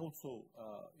 But I also,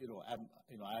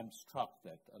 I'm struck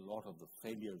that a lot of the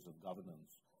failures of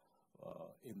governance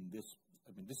in this,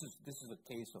 this is a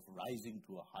case of rising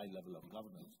to a high level of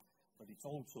governance, but it's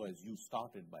also, as you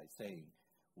started by saying,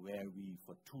 where we,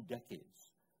 for 2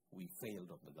 decades, we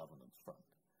failed on the governance front.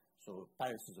 So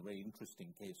Paris is a very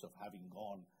interesting case of having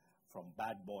gone from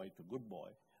bad boy to good boy.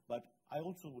 But I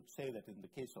also would say that in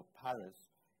the case of Paris,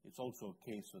 it's also a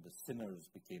case where the sinners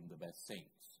became the best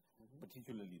saints,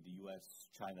 particularly the U.S.,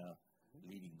 China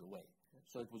leading the way.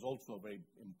 So it was also a very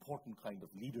important kind of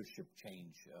leadership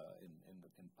change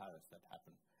in Paris that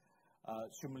happened.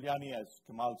 Shrimulyani, as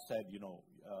Kamal said,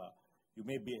 you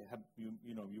may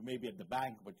be at the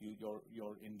bank, but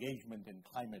your engagement in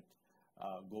climate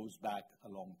goes back a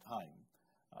long time.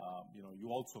 You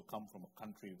also come from a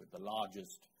country with the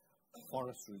largest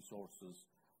forest resources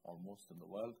almost in the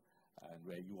world, and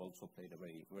where you also played a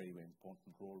very, very, very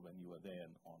important role when you were there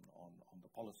on the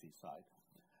policy side.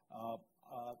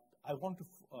 I want to,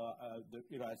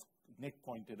 as Nick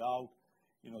pointed out,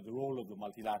 the role of the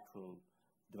multilateral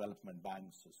development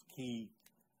banks is key.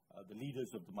 The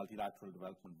leaders of the multilateral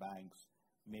development banks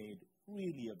made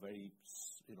really a very,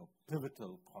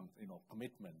 pivotal,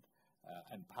 commitment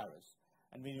in Paris.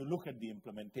 And when you look at the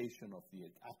implementation of the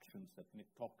actions that Nick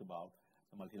talked about,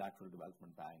 the multilateral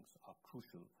development banks are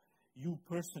crucial. You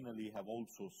personally have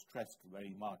also stressed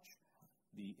very much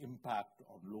the impact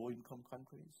on low-income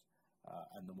countries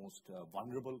and the most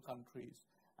vulnerable countries,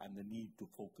 and the need to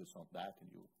focus on that.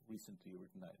 And you've recently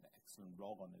written an excellent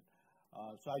blog on it.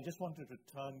 So I just wanted to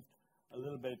turn a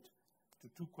little bit to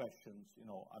 2 questions.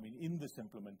 In this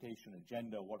implementation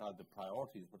agenda, what are the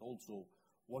priorities, but also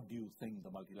what do you think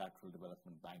the multilateral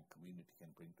development bank community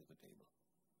can bring to the table?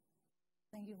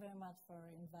 Thank you very much for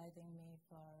inviting me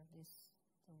for this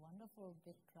wonderful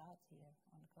big crowd here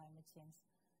on climate change.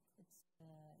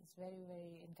 It's very,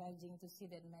 very encouraging to see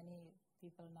that many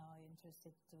people now are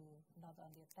interested to not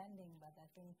only attending, but I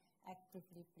think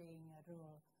actively playing a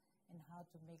role in how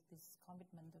to make this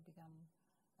commitment to become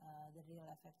the real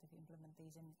effective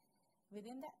implementation.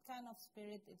 Within that kind of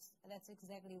spirit, that's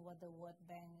exactly what the World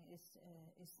Bank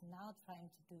is now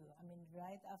trying to do.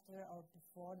 Right after or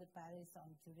before the Paris,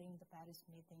 during the Paris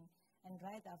meeting, and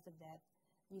right after that,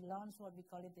 we launched what we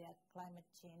call it the Climate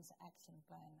Change Action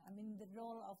Plan. The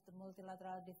role of the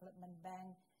Multilateral Development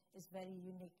Bank is very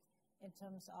unique in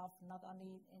terms of not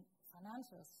only in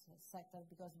financial sector,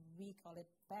 because we call it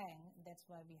bank, that's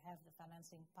why we have the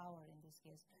financing power in this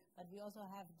case, but we also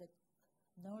have the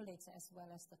knowledge as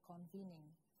well as the convening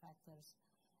factors.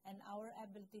 And our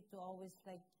ability to always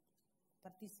like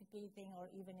participating,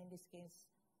 or even in this case,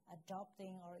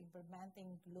 adopting or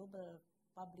implementing global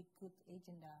public good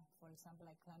agenda, for example,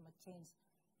 like climate change,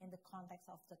 in the context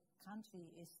of the country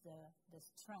is the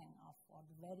strength of, or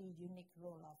the very unique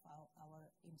role of our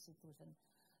institution.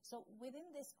 So within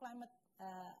this climate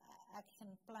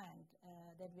action plan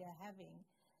that we are having,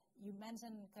 you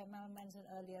mentioned, Kamal mentioned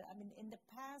earlier, I mean, in the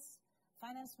past,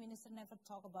 finance minister never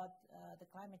talk about the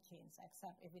climate change,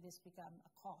 except if it has become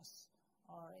a cause,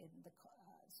 or in the,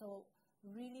 so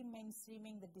really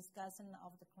mainstreaming the discussion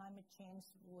of the climate change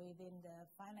within the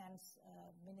finance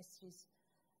ministries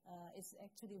is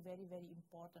actually very, very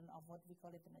important, of what we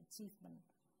call it an achievement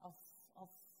of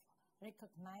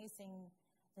recognizing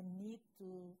the need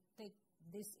to take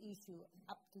this issue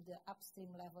up to the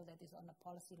upstream level, that is on a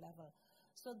policy level.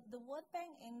 So the World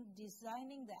Bank, in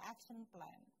designing the action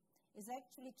plan, is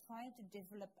actually trying to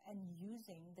develop and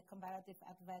using the comparative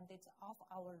advantage of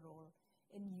our role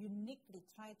in uniquely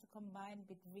try to combine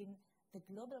between the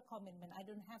global commitment. I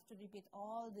don't have to repeat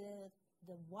all the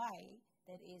why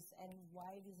that is, and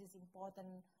why this is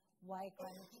important, why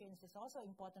climate change is also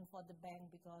important for the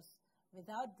bank, because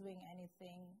without doing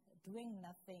anything, doing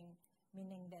nothing,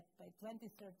 meaning that by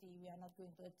 2030 we are not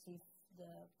going to achieve the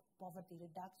poverty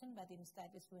reduction, but instead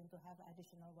it's going to have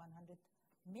additional 100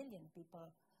 million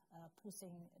people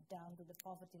pushing down to the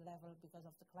poverty level because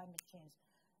of the climate change.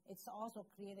 It's also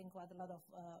creating quite a lot of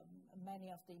many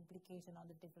of the implications on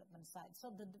the development side. So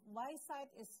the why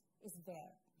side is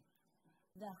there.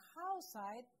 The how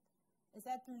side is,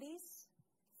 at least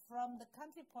from the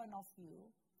country point of view,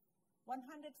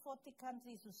 140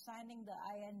 countries who signing the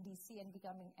INDC and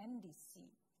becoming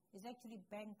NDC is actually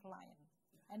bank client.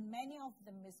 And many of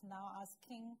them is now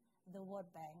asking the World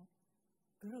Bank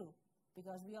group,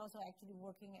 because we also actually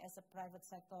working as a private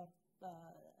sector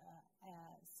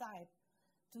side,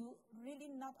 to really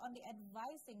not only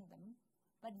advising them,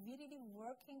 but we really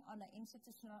working on the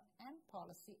institutional and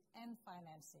policy and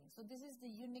financing. So this is the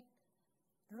unique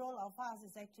role of us,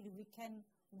 is actually we can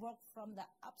work from the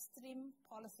upstream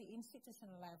policy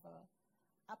institutional level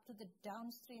up to the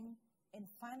downstream in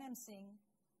financing,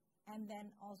 and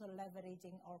then also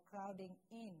leveraging or crowding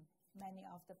in many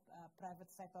of the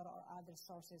private sector or other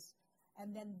sources.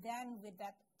 And then with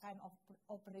that kind of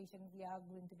operation, we are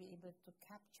going to be able to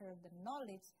capture the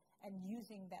knowledge and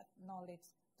using that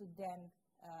knowledge to then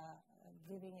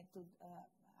giving it to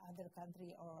other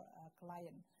country or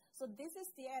client. So this is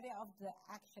the area of the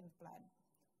action plan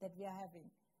that we are having.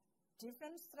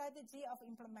 Different strategy of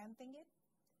implementing it.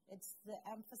 It's the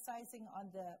emphasizing on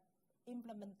the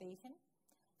implementation,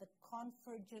 the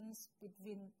convergence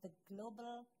between the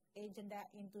global agenda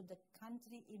into the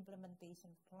country implementation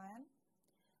plan,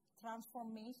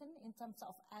 transformation in terms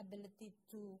of ability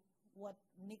to, what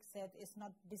Nick said, is not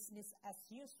business as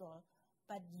usual,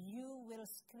 but you will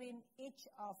screen each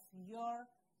of your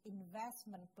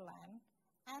investment plan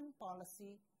and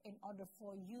policy in order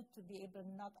for you to be able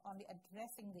not only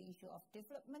addressing the issue of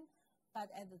development, but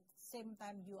at the same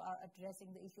time you are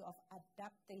addressing the issue of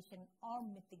adaptation or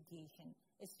mitigation.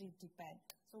 It really depends.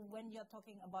 So when you're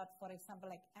talking about, for example,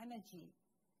 like energy,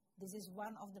 this is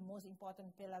one of the most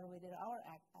important pillars within our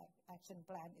action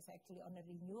plan, is actually on the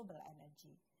renewable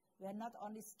energy. We are not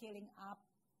only scaling up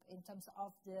in terms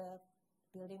of the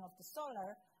building of the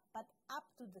solar, but up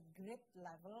to the grid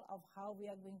level of how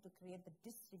we are going to create the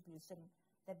distribution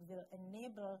that will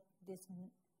enable this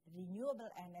renewable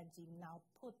energy now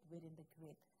put within the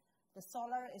grid. The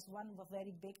solar is one of a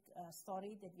very big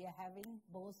story that we are having,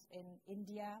 both in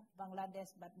India,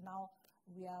 Bangladesh, but now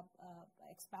we are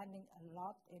expanding a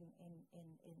lot in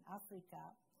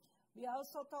Africa. We are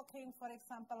also talking, for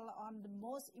example, on the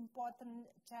most important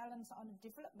challenge on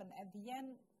development. At the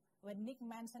end, when Nick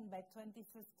mentioned by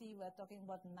 2050, we're talking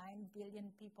about 9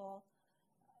 billion people,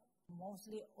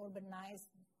 mostly urbanized.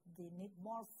 They need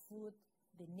more food.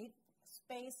 They need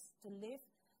space to live.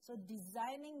 So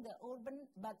designing the urban,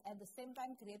 but at the same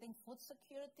time creating food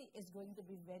security is going to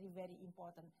be very, very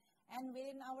important. And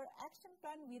within our action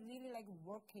plan, we really like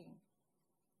working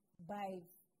by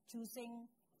choosing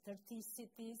 30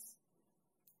 cities,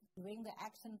 doing the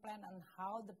action plan on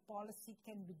how the policy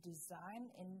can be designed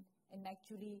in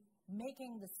actually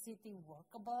making the city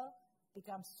workable,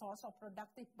 become source of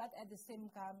productive, but at the same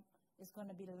time, it's going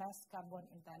to be less carbon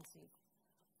intensive.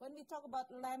 When we talk about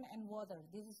land and water,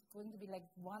 this is going to be like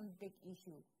one big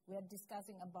issue. We are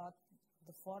discussing about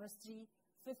the forestry,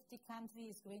 50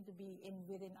 countries is going to be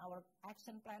within our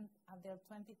action plan until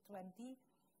 2020.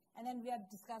 And then we are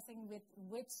discussing with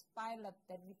which pilot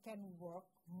that we can work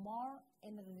more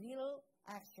in real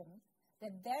action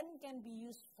that then can be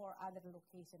used for other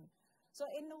locations. So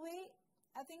in a way,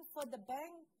 I think for the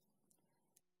bank,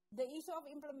 the issue of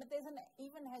implementation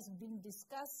even has been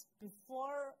discussed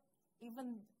before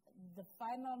even the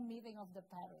final meeting of the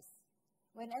Paris,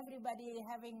 when everybody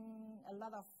having a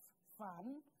lot of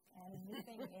fun and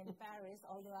meeting in Paris,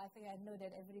 although I think I know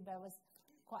that everybody was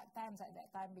quite tense at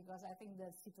that time because I think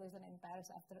the situation in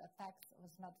Paris after attacks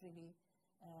was not really,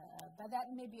 but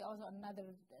that may be also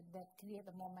another that create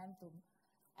a momentum.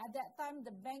 At that time,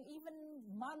 the bank, even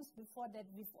months before that,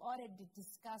 we've already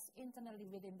discussed internally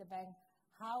within the bank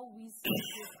how we see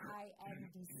this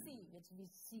INDC, which we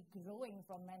see growing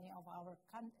from many of our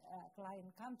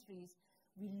client countries.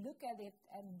 We look at it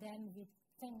and then we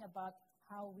think about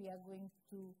how we are going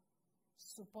to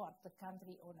support the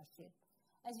country ownership.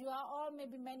 As you are all,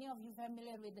 maybe many of you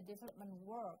familiar with the development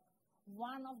work,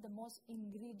 one of the most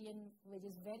ingredient which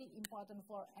is very important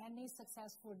for any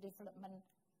successful development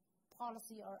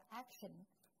policy or action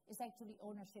is actually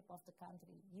ownership of the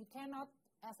country. You cannot,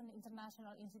 as an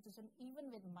international institution,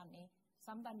 even with money,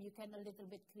 sometimes you can a little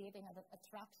bit creating an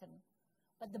attraction,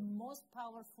 but the most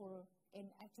powerful in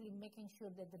actually making sure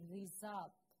that the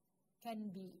result can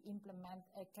be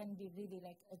implemented, can be really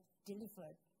like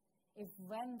delivered, if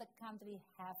when the country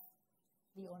have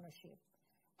the ownership.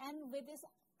 And with this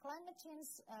climate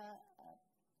change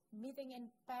meeting in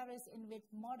Paris, in which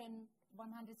more than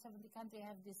 170 countries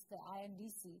have this, the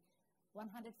INDC,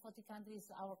 140 countries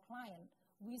our client,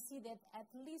 we see that at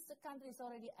least the country is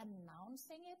already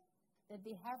announcing it, that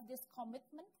they have this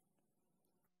commitment.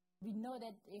 We know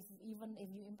that even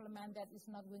if you implement that, it's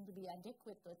not going to be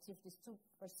adequate to achieve this 2%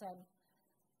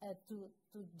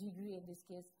 to degree in this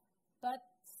case. But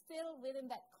still within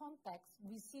that context,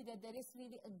 we see that there is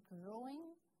really a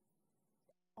growing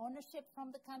ownership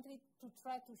from the country to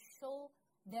try to show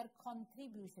their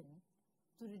contribution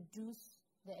to reduce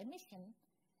the emission.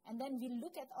 And then we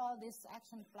look at all this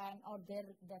action plan or their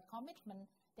commitment,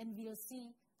 then we'll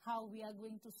see how we are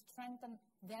going to strengthen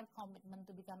their commitment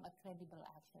to become a credible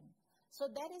action. So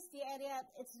that is the area,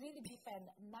 it's really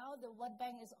dependent. Now the World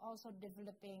Bank is also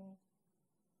developing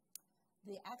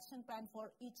the action plan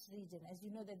for each region. As you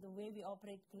know that the way we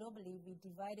operate globally, we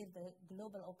divided the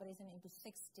global operation into 6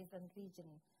 different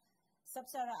regions.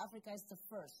 Sub-Saharan Africa is the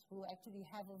first, who actually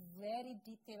have a very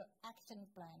detailed action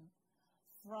plan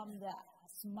from the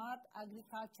smart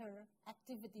agriculture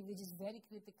activity, which is very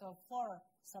critical for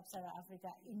Sub-Saharan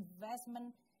Africa,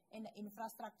 investment in the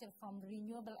infrastructure from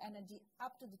renewable energy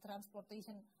up to the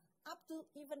transportation, up to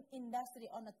even industry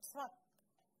on a truck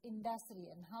industry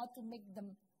and how to make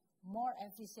them more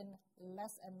efficient,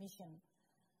 less emission.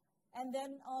 And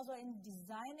then also in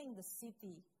designing the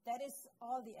city, that is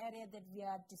all the area that we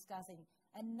are discussing.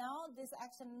 And now this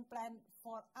action plan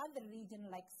for other regions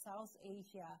like South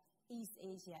Asia, East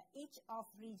Asia, each of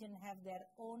region have their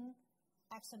own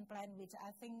action plan, which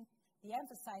I think the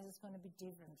emphasis is going to be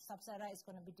different. Sub-Saharan is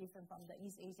going to be different from the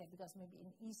East Asia because maybe in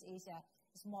East Asia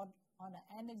it's more on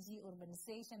energy,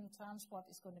 urbanization, transport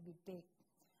is going to be big.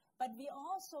 But we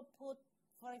also put,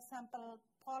 for example,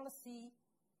 policy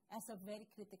as a very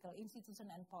critical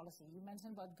institution and policy. You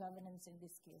mentioned about governance in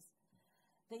this case.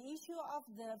 The issue of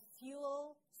the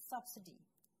fuel subsidy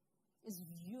is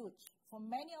huge. For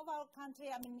many of our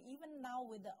country, I mean, even now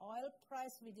with the oil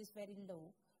price, which is very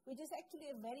low, which is actually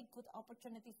a very good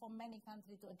opportunity for many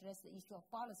countries to address the issue of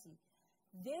policy.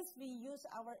 This, we use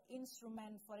our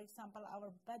instrument, for example,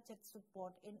 our budget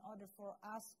support in order for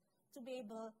us to be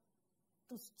able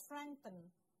to strengthen,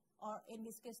 or in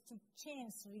this case, to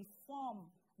change, reform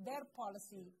their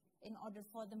policy in order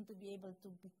for them to be able to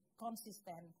be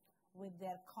consistent with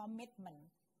their commitment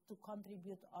to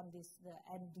contribute on this, the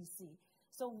NDC.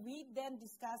 So we then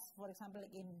discuss, for example,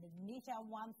 in Indonesia,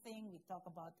 one thing, we talk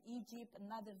about Egypt,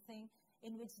 another thing,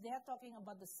 in which they are talking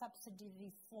about the subsidy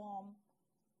reform.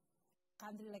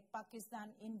 Country like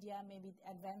Pakistan, India may be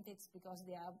advantaged because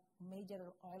they are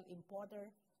major oil importer.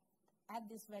 At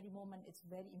this very moment, it's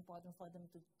very important for them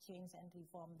to change and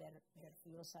reform their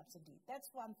fuel subsidy.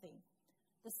 That's one thing.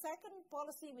 The second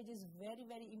policy, which is very,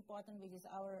 very important, which is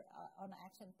our on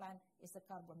action plan, is the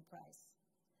carbon price.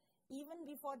 Even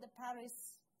before the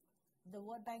Paris, the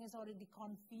World Bank is already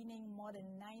convening more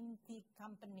than 90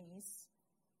 companies,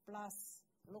 plus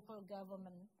local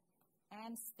government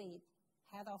and state,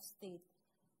 head of state,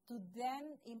 to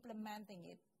then implementing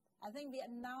it. I think we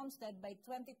announced that by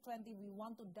 2020, we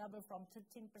want to double from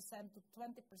 13% to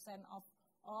 20% of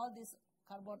all this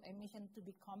carbon emission to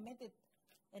be committed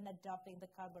in adopting the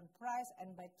carbon price,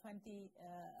 and by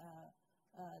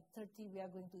 2030 we are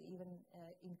going to even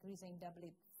increasing double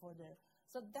it further.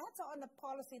 So that's on a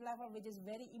policy level, which is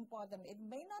very important. It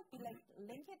may not be like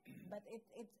linked, but it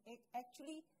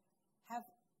actually have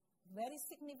very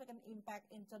significant impact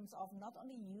in terms of not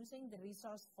only using the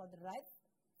resource for the right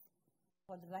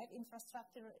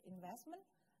infrastructure investment,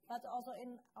 but also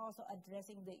in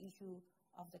addressing the issue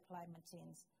of the climate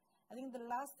change. I think the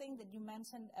last thing that you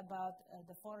mentioned about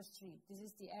the forestry, this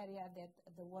is the area that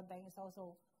the World Bank is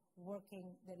also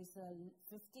working. There is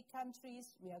 50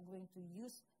 countries. We are going to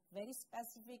use very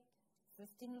specific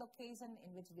 15 locations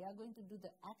in which we are going to do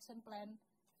the action plan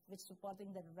with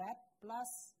supporting the RED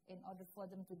Plus in order for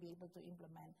them to be able to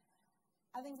implement.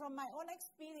 I think from my own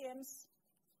experience,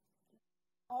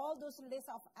 all those lists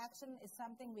of action is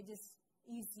something which is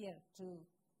easier to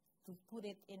put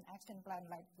it in action plan,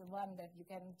 like the one that you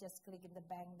can just click in the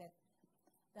bank. That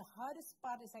the hardest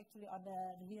part is actually on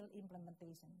the real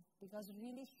implementation, because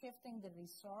really shifting the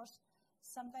resource,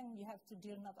 sometimes you have to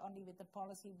deal not only with the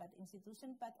policy but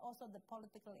institution, but also the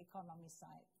political economy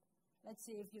side. Let's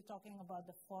say if you're talking about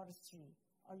the forestry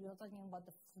or you're talking about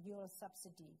the fuel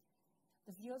subsidy.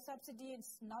 The fuel subsidy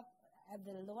is not at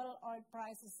the lower oil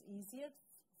price is easier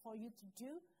for you to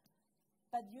do,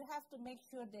 but you have to make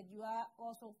sure that you are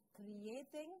also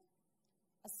creating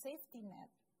a safety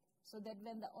net so that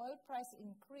when the oil price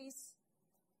increase,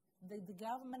 the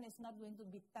government is not going to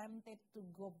be tempted to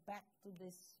go back to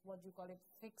this, what you call it,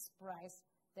 fixed price,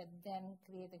 that then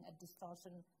creating a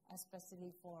distortion,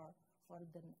 especially for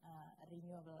the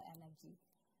renewable energy.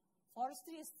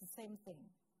 Forestry is the same thing.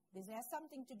 This has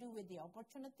something to do with the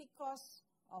opportunity cost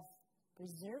of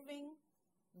preserving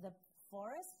the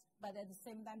forest, but at the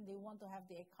same time, they want to have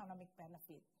the economic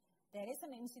benefit. There is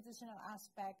an institutional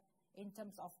aspect in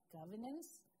terms of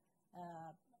governance,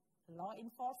 law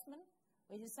enforcement,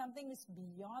 which is something that's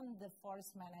beyond the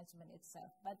forest management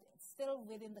itself, but it's still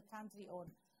within the country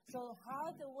owned. So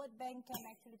how the World Bank can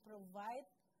actually provide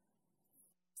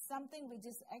something which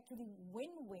is actually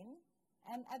win-win,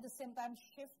 and at the same time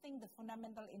shifting the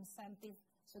fundamental incentive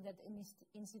so that the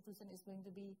institution is going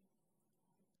to be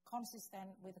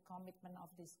consistent with the commitment of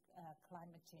this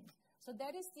climate change. So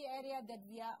that is the area that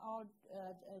we are all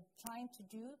trying to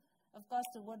do. Of course,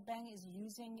 the World Bank is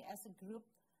using as a group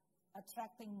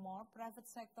attracting more private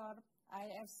sector.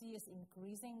 IFC is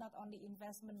increasing not only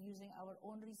investment using our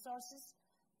own resources,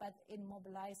 but in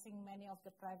mobilizing many of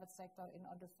the private sector in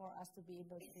order for us to be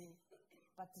able to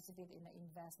participate in the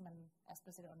investment,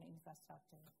 especially on the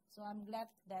infrastructure. So I'm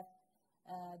glad that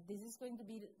this is going to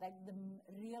be like the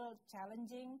real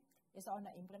challenging is on the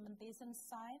implementation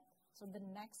side. So the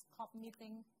next COP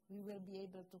meeting, we will be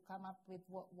able to come up with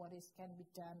what can be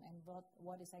done and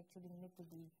what is actually need to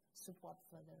be support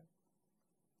further.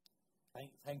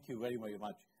 Thank you very, very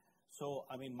much. So,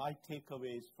 I mean, my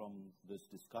takeaways from this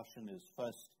discussion is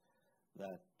first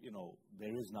that,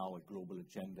 there is now a global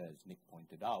agenda, as Nick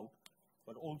pointed out,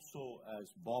 but also,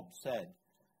 as Bob said,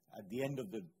 at the end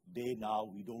of the day now,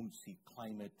 we don't see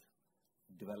climate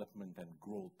development and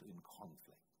growth in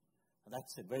conflict. And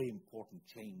that's a very important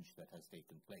change that has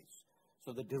taken place.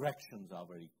 So the directions are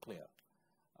very clear.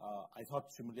 I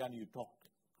thought, Srimulyani, you talked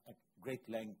at great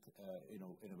length, in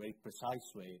a very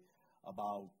precise way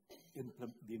about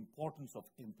the importance of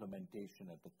implementation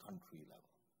at the country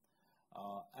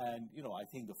level. And I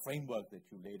think the framework that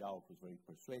you laid out was very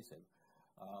persuasive.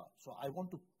 So I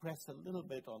want to press a little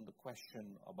bit on the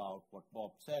question about what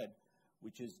Bob said,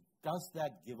 which is, does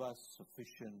that give us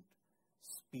sufficient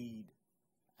speed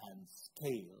and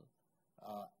scale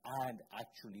and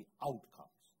actually outcomes?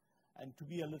 And to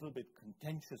be a little bit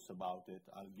contentious about it,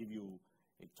 I'll give you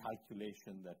a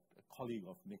calculation that a colleague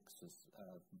of Nick's has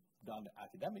done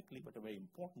academically, but a very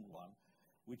important one,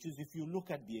 which is if you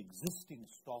look at the existing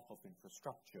stock of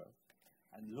infrastructure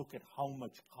and look at how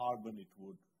much carbon it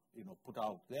would put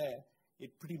out there,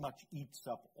 it pretty much eats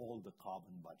up all the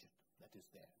carbon budget that is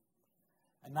there.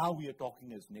 And now we are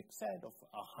talking, as Nick said, of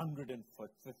 150%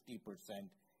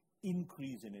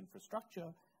 increase in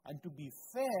infrastructure. And to be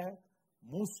fair,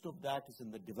 most of that is in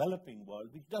the developing world,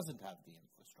 which doesn't have the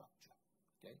infrastructure.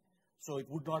 Okay? So it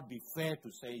would not be fair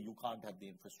to say you can't have the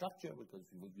infrastructure because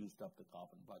you have used up the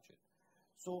carbon budget.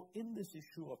 So in this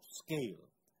issue of scale,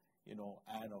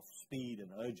 and of speed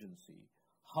and urgency,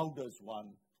 how does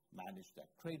one manage that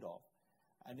trade-off?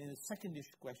 And in the second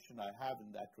question I have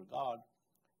in that regard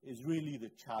is really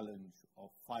the challenge of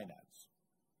finance.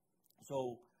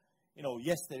 So,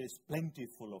 yes, there is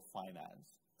plentiful of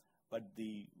finance, but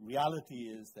the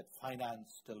reality is that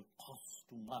finance still costs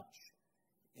too much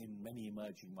in many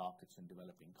emerging markets in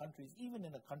developing countries. Even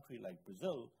in a country like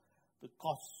Brazil, the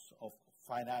costs of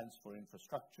finance for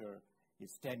infrastructure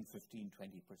is 10, 15,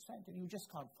 20%, and you just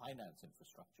can't finance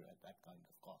infrastructure at that kind of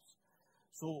cost.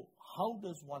 So how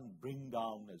does one bring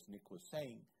down, as Nick was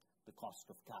saying, the cost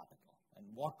of capital? And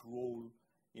what role,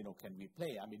 can we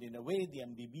play? I mean, in a way, the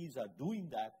MDBs are doing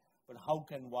that, but how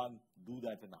can one do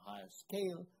that in a higher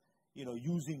scale,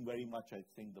 using very much, I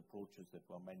think, the approaches that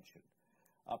were mentioned.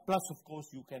 Plus, of course,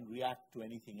 you can react to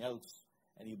anything else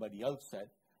anybody else said.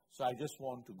 So I just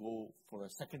want to go for a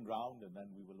second round, and then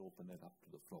we will open it up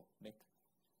to the floor. Nick?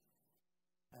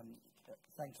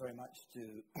 Thanks very much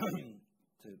to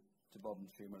Bob and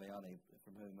Sri Mulyani,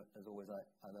 from whom, as always,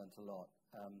 I learnt a lot.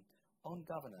 On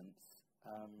governance,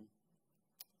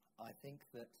 I think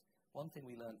that one thing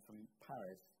we learned from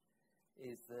Paris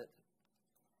is that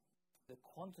the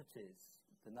quantities,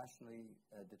 the nationally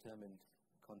determined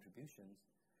contributions,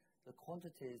 the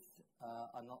quantities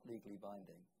are not legally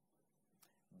binding,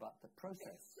 but the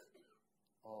process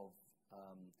of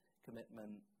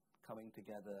commitment, coming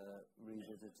together,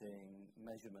 revisiting,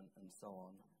 measurement, and so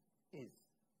on, is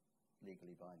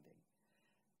legally binding.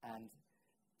 And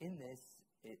in this,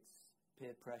 it's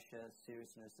peer pressure,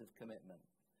 seriousness of commitment.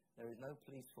 There is no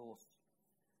police force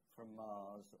from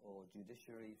Mars or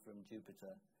judiciary from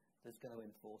Jupiter that's going to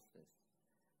enforce this.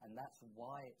 And that's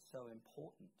why it's so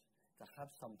important to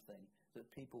have something that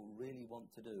people really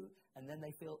want to do, and then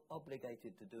they feel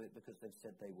obligated to do it because they've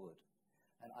said they would.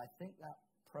 And I think that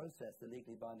process, the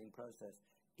legally binding process,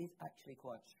 is actually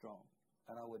quite strong,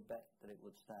 and I would bet that it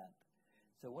would stand.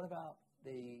 So what about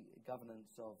the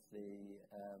governance of the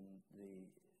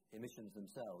emissions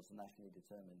themselves, the nationally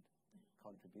determined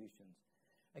contributions?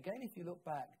 Again, if you look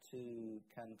back to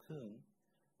Cancun,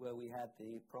 where we had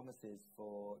the promises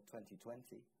for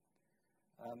 2020,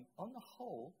 on the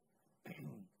whole,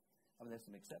 I mean, there's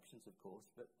some exceptions, of course,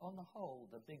 but on the whole,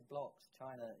 the big blocks,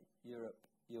 China, Europe,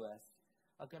 US,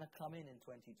 are going to come in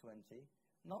 2020,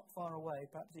 not far away,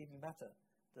 perhaps even better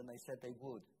than they said they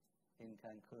would in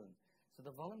Cancun. So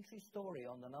the voluntary story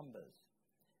on the numbers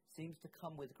seems to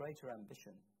come with greater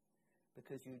ambition,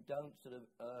 because you don't sort of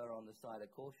err on the side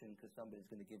of caution because somebody's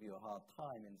going to give you a hard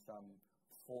time in some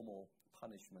formal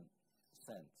punishment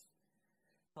sense.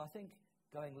 So I think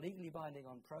going legally binding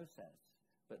on process,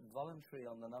 but voluntary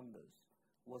on the numbers,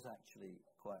 was actually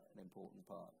quite an important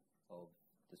part of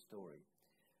the story.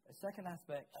 A second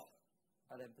aspect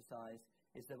I'd emphasize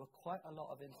is there were quite a lot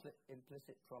of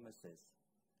implicit promises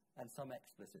and some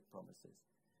explicit promises.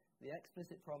 The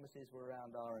explicit promises were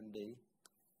around R&D,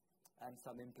 and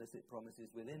some implicit promises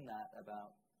within that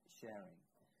about sharing.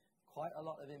 Quite a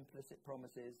lot of implicit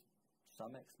promises,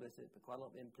 some explicit, but quite a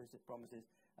lot of implicit promises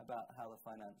about how the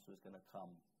finance was going to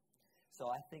come. So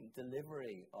I think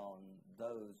delivery on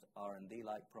those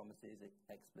R&D-like promises,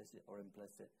 explicit or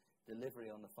implicit, delivery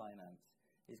on the finance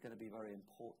is going to be very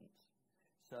important.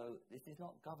 So this is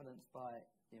not governance by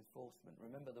enforcement.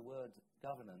 Remember the word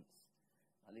governance,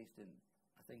 at least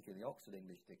I think in the Oxford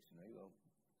English Dictionary, well,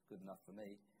 good enough for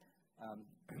me,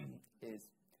 is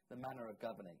the manner of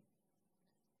governing.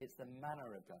 It's the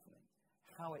manner of governing,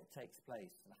 how it takes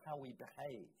place, and how we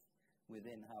behave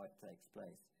within how it takes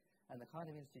place. And the kind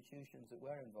of institutions that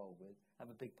we're involved with have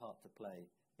a big part to play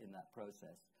in that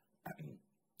process,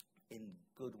 in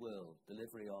goodwill,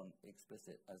 delivery on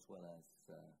explicit as well as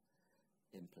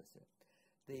implicit.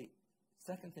 The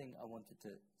second thing I wanted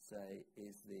to say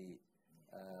is the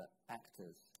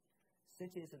actors.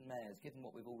 Cities and mayors, given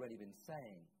what we've already been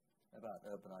saying about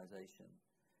urbanization,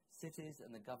 cities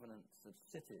and the governance of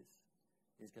cities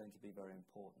is going to be very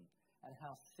important. And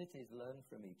how cities learn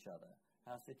from each other,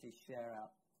 how cities share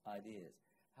out ideas,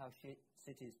 how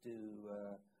cities do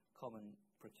common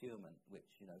procurement,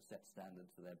 which sets standards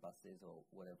for their buses or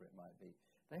whatever it might be.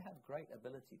 They have great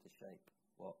ability to shape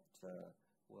what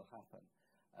will happen.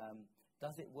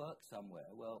 Does it work somewhere?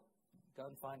 Well, go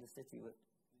and find a city that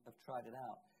have tried it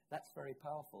out. That's very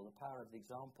powerful. The power of the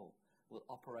example will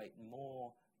operate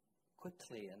more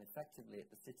quickly and effectively at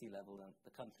the city level than at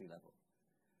the country level.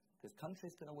 Because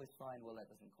countries can always find, well, that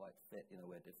doesn't quite fit,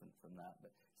 we're different from that.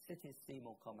 But cities see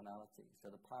more commonality. So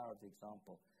the power of the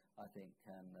example, I think,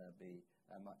 can be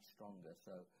much stronger.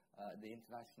 So the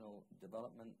international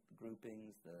development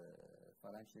groupings, the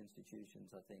financial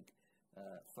institutions, I think,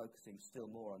 focusing still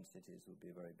more on cities would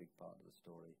be a very big part of the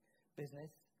story.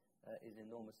 Business is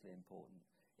enormously important.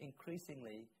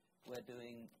 Increasingly,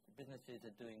 businesses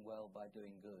are doing well by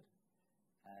doing good.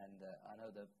 And I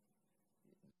know that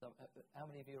how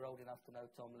many of you are old enough to know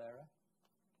Tom Lehrer?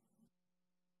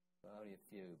 Well, only a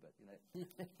few, but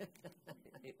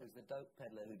it was the dope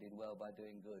peddler who did well by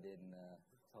doing good in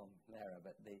Tom Lehrer.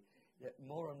 But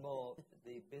more and more,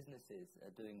 the businesses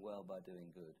are doing well by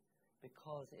doing good.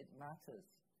 because it matters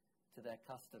to their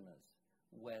customers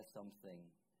where something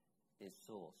is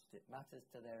sourced. It matters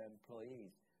to their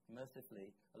employees.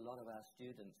 Mercifully, a lot of our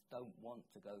students don't want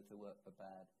to go to work for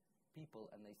bad people,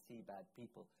 and they see bad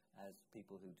people as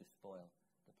people who despoil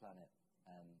the planet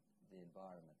and the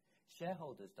environment.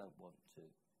 Shareholders don't want to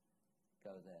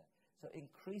go there. So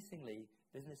increasingly,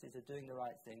 businesses are doing the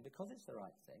right thing because it's the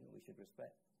right thing, and we should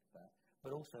respect that,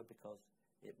 but also because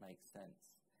it makes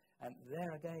sense. And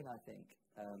there again, I think,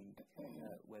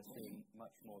 we're seeing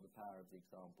much more the power of the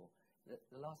example.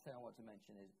 The last thing I want to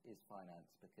mention is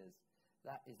finance, because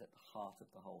that is at the heart of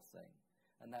the whole thing.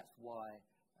 And that's why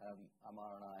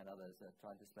Amar and I and others are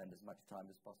trying to spend as much time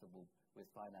as possible with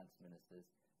finance ministers.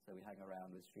 So we hang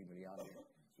around with Srimati Iyer.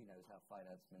 She knows how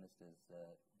finance ministers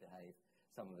behave.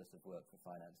 Some of us have worked for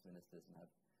finance ministers and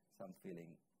have some feeling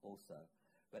also.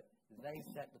 But they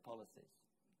set the policies.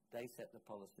 They set the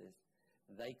policies.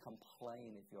 They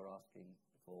complain if you're asking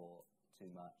for too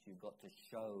much. You've got to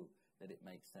show that it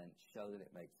makes sense, show that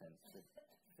it makes sense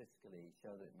fiscally,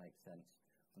 show that it makes sense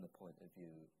from the point of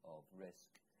view of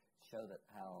risk, show that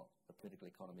how the political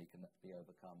economy can be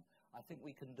overcome. I think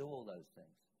we can do all those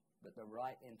things. But the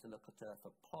right interlocutor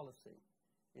for policy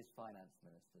is finance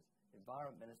ministers.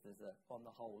 Environment ministers are, on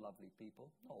the whole, lovely people.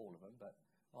 Not all of them, but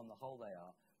on the whole they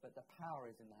are. But the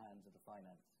power is in the hands of the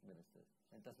finance ministers.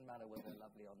 It doesn't matter whether they're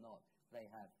lovely or not. They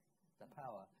have the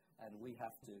power, and we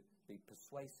have to be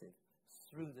persuasive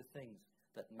through the things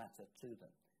that matter to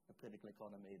them. The political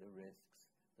economy, the risks,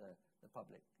 the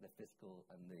public, the fiscal,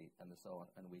 and the so on,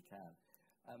 and we can.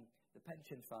 The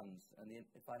pension funds and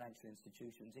the financial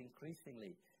institutions,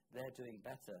 increasingly, they're doing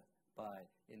better by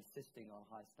insisting on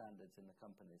high standards in the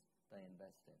companies they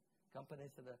invest in.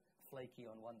 Companies that are flaky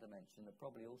on one dimension are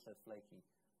probably also flaky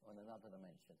on another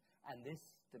dimension. And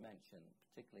this dimension,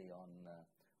 particularly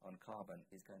on carbon,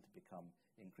 is going to become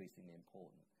increasingly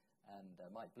important. And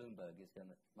Mike Bloomberg's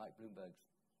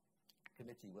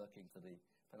committee working for the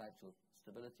Financial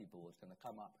Stability Board is going to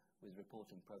come up with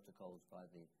reporting protocols by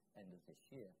the end of this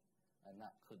year. And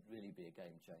that could really be a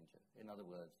game changer. In other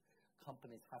words,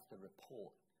 companies have to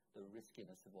report the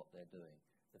riskiness of what they're doing,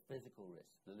 the physical risk,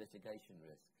 the litigation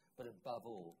risk, but above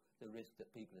all, the risk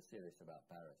that people are serious about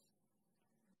Paris.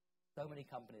 So many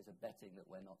companies are betting that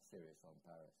we're not serious on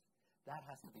Paris. That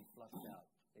has to be flushed out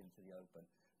into the open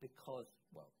because,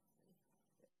 well,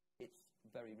 it's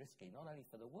very risky, not only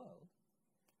for the world,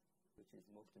 which is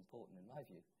most important in my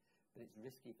view, but it's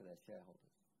risky for their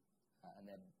shareholders. And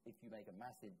then if you make a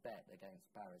massive bet against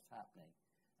Paris happening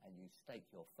and you stake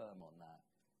your firm on that,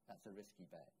 that's a risky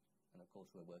bet. And of course,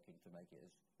 we're working to make it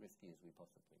as risky as we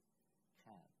possibly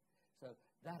can. So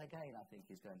that, again, I think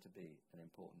is going to be an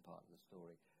important part of the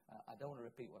story. I don't want to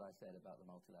repeat what I said about the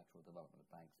multilateral development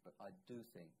banks, but I do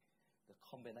think the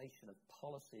combination of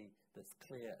policy that's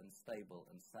clear and stable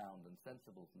and sound and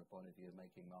sensible from the point of view of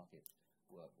making markets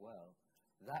work well,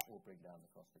 that will bring down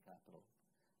the cost of capital.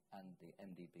 And the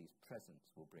MDB's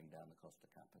presence will bring down the cost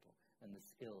of capital. And the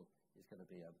skill is going to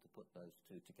be able to put those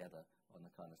two together on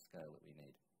the kind of scale that we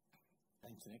need.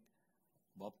 Thanks, Nick.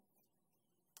 Bob?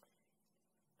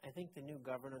 I think the new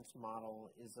governance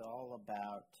model is all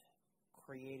about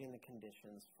creating the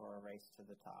conditions for a race to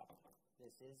the top.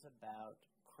 This is about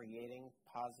creating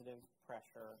positive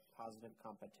pressure, positive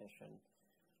competition.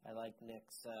 I like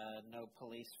Nick's no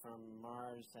police from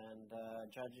Mars and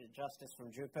justice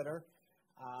from Jupiter.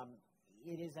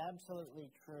 It is absolutely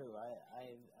true.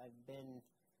 I've been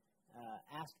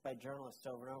asked by journalists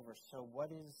over and over, so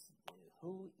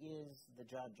who is the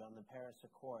judge on the Paris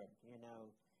Accord? You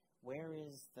know, where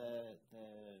is the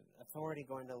authority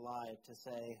going to lie to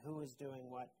say who is doing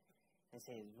what? I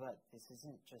say, what? This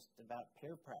isn't just about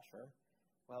peer pressure.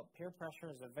 Well, peer pressure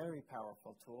is a very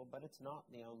powerful tool, but it's not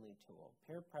the only tool.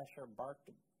 Peer pressure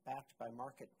backed by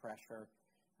market pressure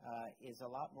is a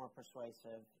lot more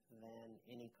persuasive than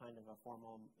any kind of a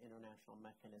formal international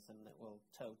mechanism that will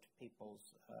tote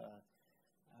people's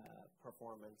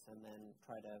performance and then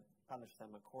try to punish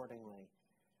them accordingly.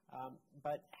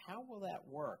 But how will that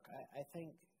work? I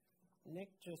think Nick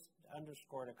just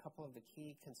underscored a couple of the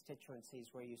key constituencies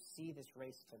where you see this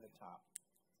race to the top.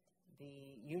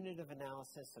 The unit of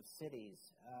analysis of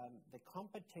cities, the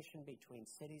competition between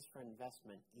cities for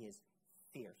investment is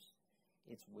fierce.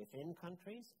 It's within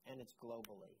countries and it's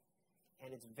globally.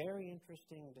 And it's very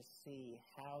interesting to see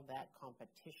how that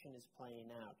competition is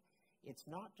playing out. It's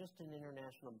not just an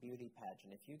international beauty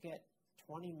pageant. If you get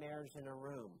 20 mayors in a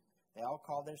room, they all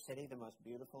call their city the most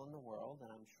beautiful in the world,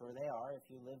 and I'm sure they are. If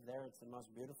you live there, it's the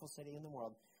most beautiful city in the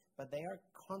world. But they are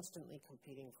constantly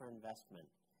competing for investment.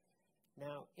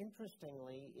 Now,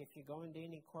 interestingly, if you go into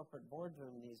any corporate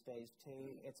boardroom these days, too,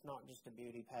 it's not just a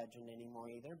beauty pageant anymore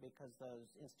either, because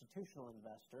those institutional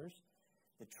investors,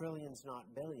 the trillions,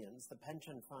 not billions, the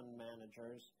pension fund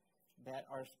managers that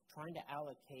are trying to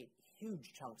allocate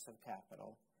huge chunks of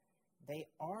capital, they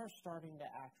are starting to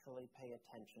actually pay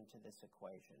attention to this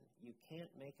equation. You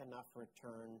can't make enough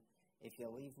return if you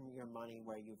leave your money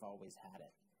where you've always had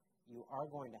it. You are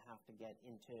going to have to get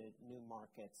into new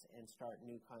markets and start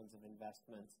new kinds of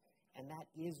investments, and that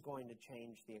is going to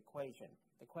change the equation.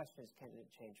 The question is, can it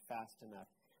change fast enough?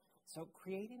 So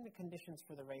creating the conditions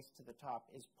for the race to the top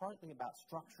is partly about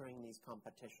structuring these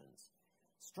competitions,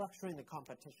 structuring the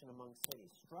competition among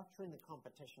cities, structuring the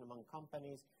competition among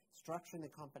companies, structuring the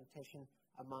competition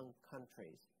among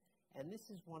countries. And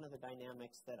this is one of the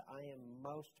dynamics that I am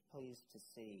most pleased to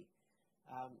see.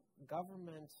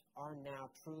 Governments are now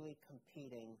truly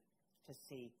competing to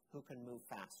see who can move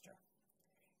faster.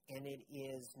 And it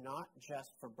is not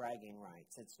just for bragging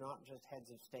rights. It's not just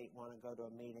heads of state want to go to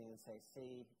a meeting and say,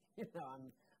 see,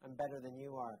 I'm better than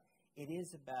you are. It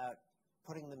is about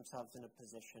putting themselves in a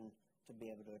position to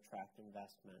be able to attract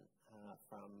investment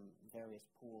from various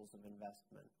pools of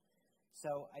investment.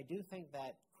 So I do think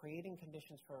that creating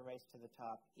conditions for a race to the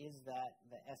top is that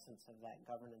the essence of that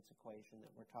governance equation that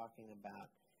we're talking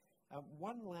about.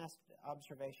 One last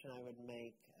observation I would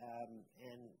make,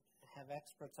 and have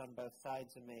experts on both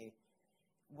sides of me,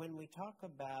 when we talk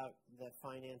about the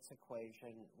finance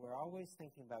equation, we're always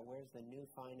thinking about where's the new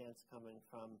finance coming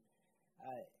from.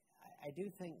 I do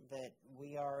think that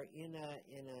we are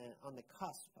on the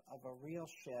cusp of a real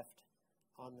shift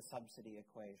on the subsidy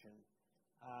equation.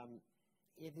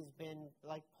 It has been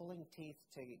like pulling teeth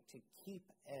to keep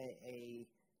a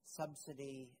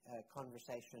subsidy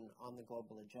conversation on the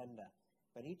global agenda.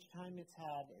 But each time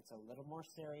it's a little more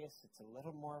serious, it's a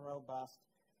little more robust,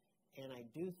 and I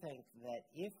do think that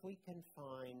if we can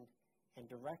find and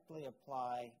directly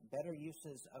apply better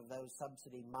uses of those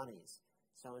subsidy monies,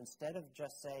 so instead of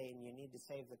just saying you need to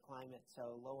save the climate,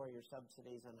 so lower your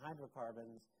subsidies on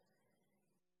hydrocarbons,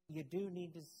 you do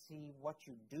need to see what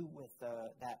you do with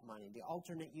that money. The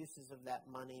alternate uses of that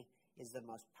money is the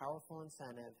most powerful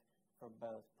incentive for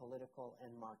both political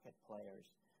and market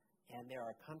players. And there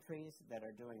are countries that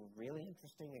are doing really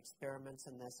interesting experiments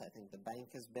in this. I think the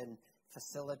bank has been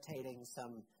facilitating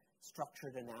some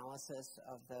structured analysis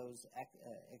of those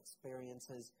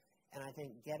experiences. And I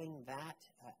think getting that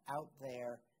out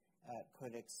there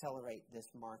could accelerate this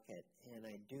market. And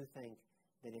I do think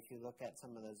that if you look at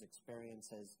some of those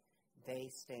experiences, they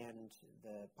stand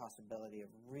the possibility of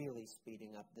really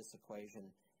speeding up this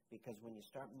equation, because when you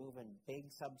start moving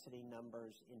big subsidy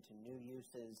numbers into new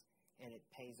uses and it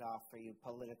pays off for you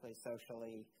politically,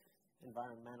 socially,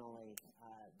 environmentally,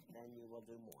 then you will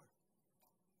do more.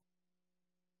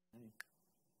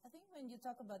 I think when you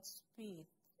talk about speed,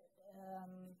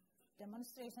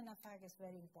 demonstration effect is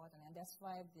very important, and that's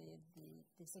why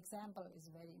this example is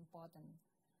very important.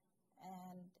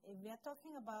 And if we are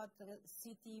talking about a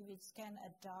city which can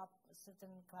adopt a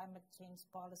certain climate change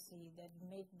policy that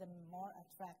make them more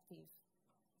attractive,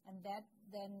 and that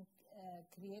then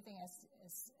creating, as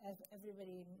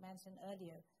everybody mentioned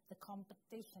earlier, the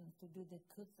competition to do the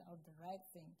good or the right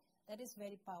thing, that is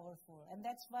very powerful. And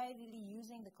that's why really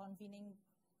using the convening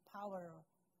power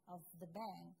of the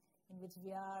bank, in which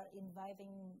we are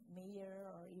inviting mayor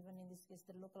or even in this case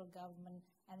the local government,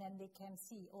 and then they can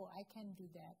see, oh, I can do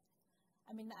that.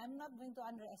 I mean, I'm not going to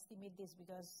underestimate this,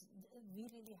 because we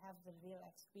really have the real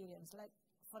experience. Like,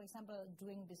 for example,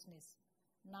 doing business.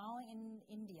 Now in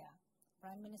India,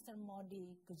 Prime Minister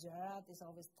Modi, Gujarat is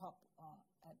always top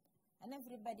and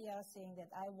everybody are saying that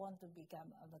I want to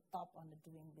become the top on the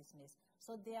doing business.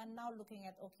 So they are now looking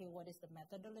at, okay, what is the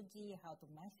methodology, how to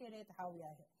measure it, how we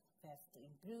have to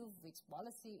improve, which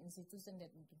policy, institution that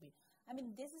need to be. I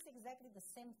mean, this is exactly the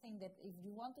same thing that if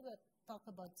you want to talk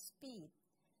about speed,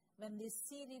 when they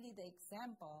see really the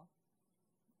example,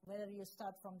 whether you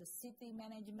start from the city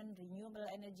management, renewable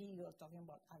energy, you're talking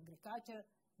about agriculture,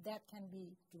 that can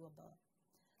be doable.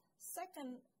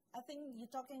 Second, I think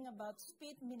you're talking about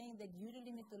speed, meaning that you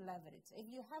really need to leverage. If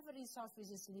you have a resource which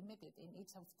is limited in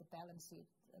each of the balance sheet,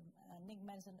 Nick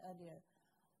mentioned earlier,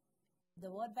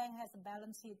 the World Bank has a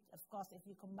balance sheet. Of course, if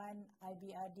you combine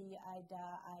IBRD, IDA,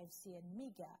 IFC, and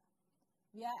MIGA,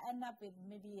 we end up with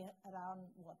maybe around,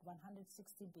 160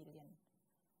 billion.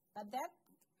 But that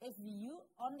is you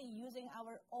only using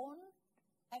our own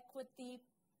equity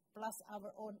plus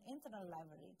our own internal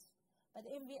leverage. But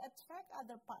if we attract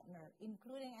other partners,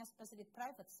 including especially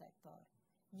private sector,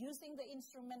 using the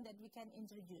instrument that we can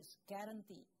introduce,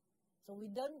 guarantee. So we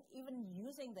don't even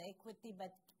using the equity,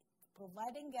 but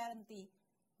providing guarantee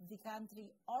the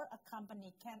country or a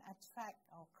company can attract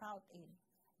or crowd in,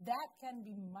 that can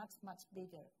be much, much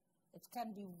bigger. It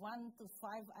can be 1 to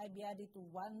 5 IBRD to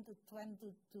 1 to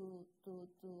 20 to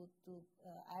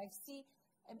IFC,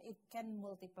 and it can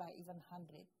multiply even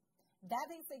 100. That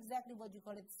is exactly what you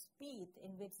call it speed,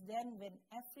 in which then when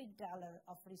every dollar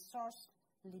of resource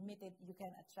limited, you can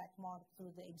attract more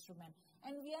through the instrument.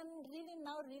 And we are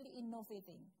really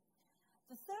innovating.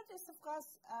 The third is, of course,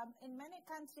 in many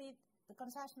countries, the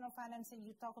concessional financing,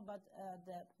 you talk about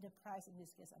the price, in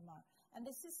this case, Amar. And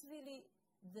this is really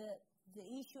the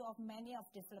issue of many of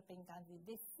developing countries.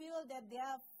 They feel that they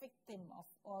are victim of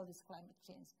all this climate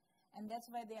change. And that's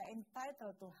why they are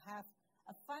entitled to have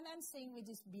a financing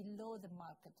which is below the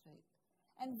market rate.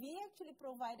 And we actually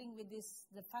providing with this,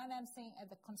 the financing at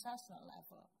the concessional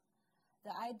level. The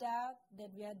IDA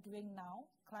that we are doing now,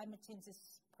 climate change is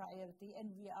priority, and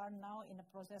we are now in the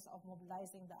process of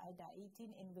mobilizing the IDA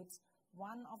 18, in which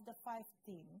one of the 5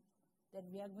 themes that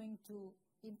we are going to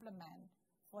implement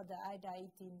for the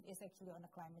IDA 18 is actually on the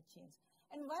climate change.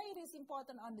 And why it is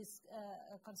important on this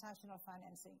concessional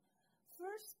financing?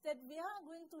 First, that we are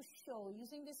going to show,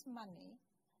 using this money,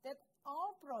 that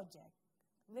our project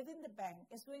within the bank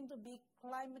is going to be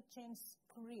climate change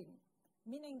screen,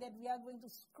 meaning that we are going to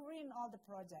screen all the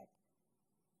projects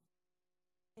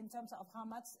in terms of how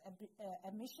much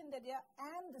emission that they are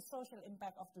and the social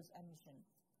impact of those emissions.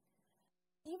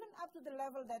 Even up to the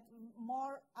level that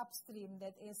more upstream,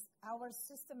 that is our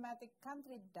systematic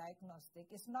country diagnostic,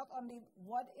 is not only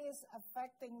what is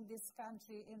affecting this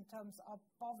country in terms of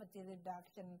poverty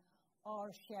reduction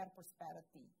or share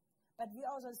prosperity, but we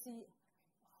also see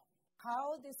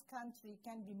how this country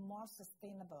can be more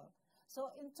sustainable. So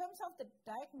in terms of the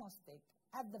diagnostic,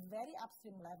 at the very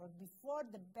upstream level, before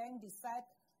the bank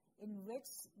decides in which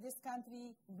this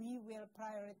country we will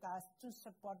prioritize to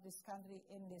support this country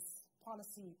in this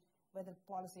policy, whether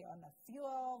policy on a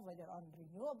fuel, whether on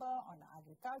renewable, on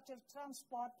agriculture,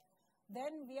 transport,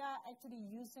 then we are actually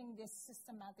using this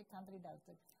systematic country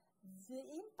diagnostic. The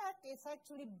impact is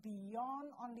actually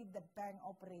beyond only the bank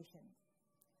operation.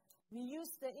 We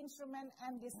use the instrument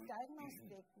and this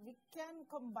diagnostic, we can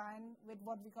combine with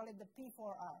what we call it the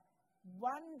P4R.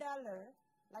 $1,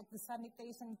 like the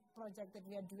sanitation project that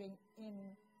we are doing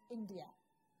in India.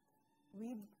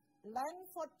 We lend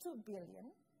for $2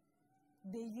 billion.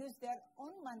 They use their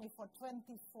own money for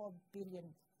 $24 billion,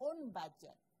 own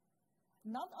budget.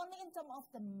 Not only in terms of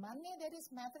the money that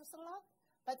is matters a lot,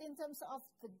 but in terms of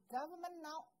the government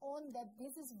now own that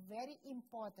this is very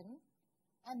important,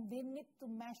 and they need to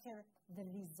measure the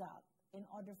result in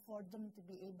order for them to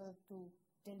be able to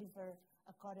deliver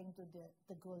according to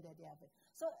the goal that they have.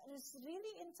 So it's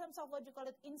really in terms of what you call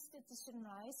it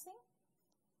institutionalizing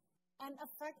and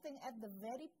affecting at the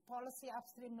very policy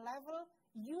upstream level,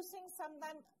 using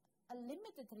sometimes a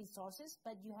limited resources,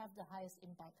 but you have the highest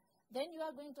impact. Then you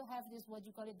are going to have this, what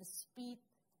you call it, the speed,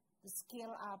 the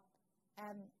scale up,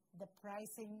 and the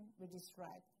pricing, which is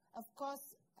right. Of course,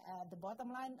 the bottom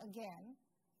line, again,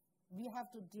 we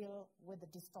have to deal with the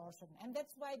distortion. And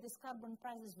that's why this carbon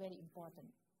price is very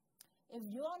important. If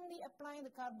you only applying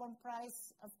the carbon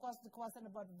price, of course, the question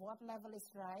about what level is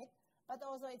right, but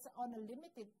also it's on a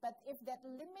limited. But if that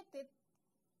limited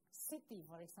city,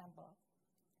 for example,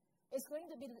 is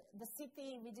going to be the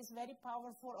city which is very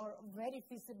powerful or very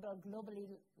visible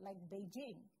globally, like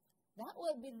Beijing, that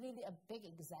will be really a big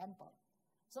example.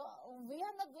 So we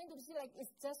are not going to see like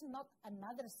it's just not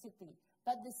another city,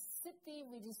 but the city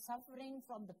which is suffering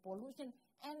from the pollution,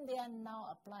 and they are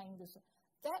now applying this.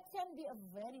 That can be a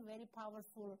very, very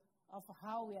powerful of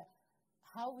how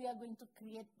we are going to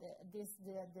create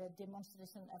the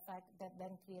demonstration effect that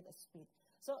then create a speed.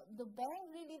 So the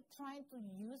bank really trying to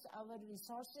use our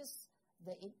resources,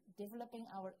 developing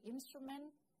our instrument,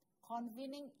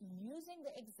 convening, using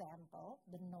the example,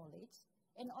 the knowledge,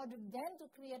 in order then to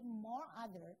create more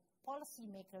other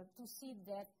policymakers to see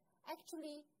that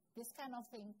actually this kind of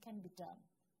thing can be done.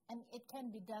 And it can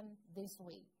be done this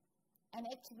way. And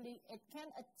actually it can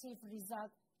achieve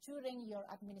results during your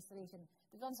administration.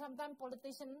 Because sometimes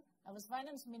politicians, I was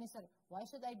finance minister, why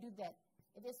should I do that?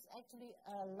 It is actually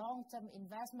a long-term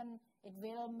investment. It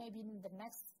will maybe in the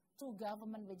next 2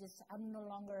 government, which is I'm no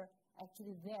longer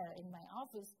actually there in my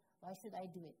office, why should I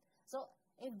do it? So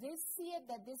if they see it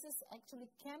that this is actually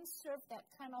can serve that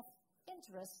kind of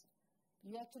interest,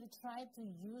 you actually try to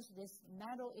use this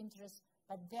narrow interest,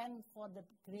 but then for the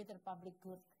greater public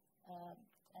good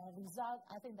result,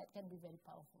 I think that can be very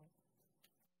powerful.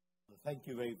 Thank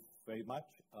you very, very much.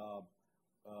 I'm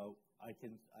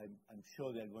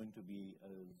sure there are going to be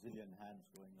a zillion hands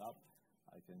going up.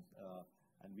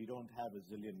 and we don't have a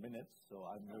zillion minutes, so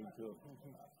I'm going to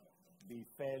be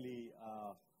fairly,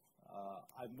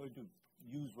 I'm going to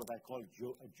use what I call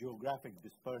a geographic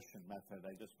dispersion method.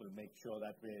 I just will make sure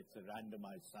that way it's a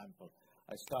randomized sample.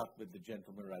 I start with the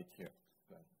gentleman right here.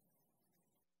 Go ahead.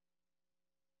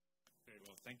 Very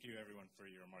well. Thank you, everyone, for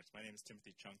your remarks. My name is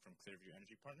Timothy Chung from Clearview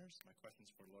Energy Partners. My question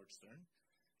is for Lord Stern.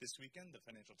 This weekend, the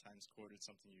Financial Times quoted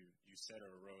something you said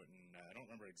or wrote, and I don't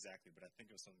remember exactly, but I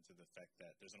think it was something to the effect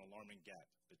that there's an alarming gap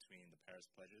between the Paris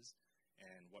pledges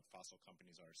and what fossil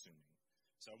companies are assuming.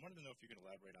 So I wanted to know if you could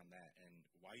elaborate on that and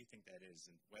why you think that is,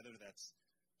 and whether that's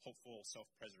hopeful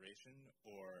self-preservation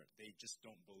or they just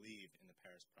don't believe in the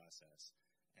Paris process.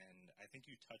 And I think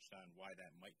you touched on why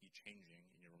that might be changing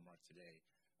in your remark today.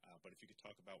 But if you could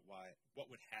talk about what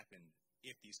would happen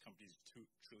if these companies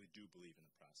truly do believe in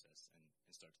the process and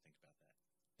start to think about that.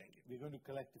 Thank you. We're going to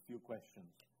collect a few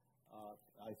questions.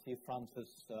 I see Frances,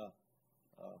 the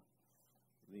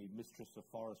mistress of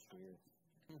forestry.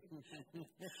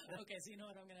 Okay, so you know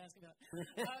what I'm going to ask about.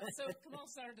 So Kamal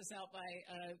started us out by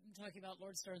talking about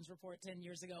Lord Stern's report 10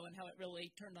 years ago and how it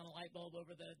really turned on a light bulb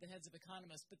over the heads of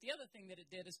economists. But the other thing that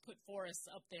it did is put forests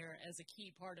up there as a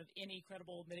key part of any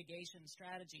credible mitigation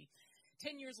strategy.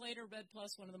 10 years later, REDD+,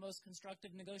 one of the most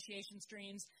constructive negotiation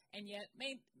streams, and yet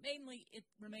mainly it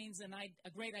remains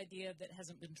a great idea that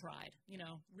hasn't been tried. You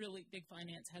know, really big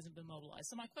finance hasn't been mobilized.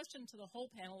 So my question to the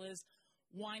whole panel is,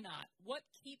 why not? What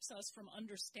keeps us from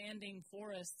understanding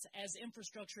forests as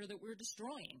infrastructure that we're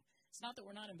destroying? It's not that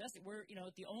we're not investing. We're,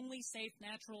 the only safe,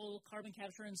 natural carbon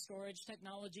capture and storage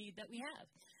technology that we have.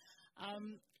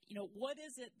 What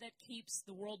is it that keeps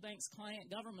the World Bank's client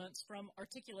governments from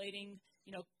articulating,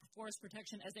 forest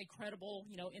protection as a credible,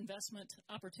 investment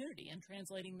opportunity and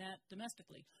translating that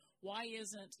domestically? Why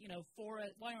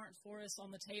why aren't forests on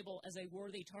the table as a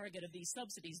worthy target of these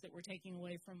subsidies that we're taking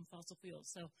away from fossil fuels?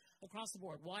 So across the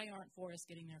board, why aren't forests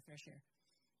getting their fair share?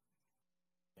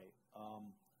 Okay.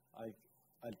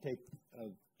 I'll take,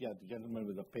 the gentleman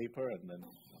with the paper and then.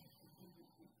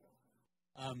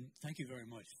 Thank you very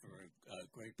much for a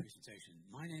great presentation.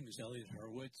 My name is Elliot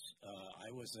Hurwitz. I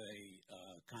was a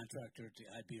contractor to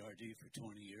IBRD for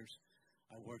 20 years.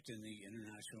 I worked in the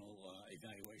International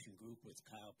Evaluation Group with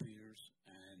Kyle Peters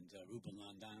and Ruben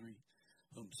Landani,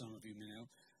 whom some of you may know.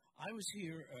 I was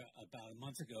here about a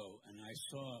month ago, and I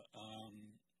saw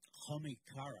Homi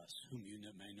Karas, whom you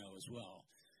may know as well.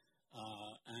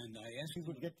 And I asked you.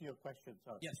 Could get to your question,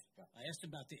 sorry. Yes. Yeah. I asked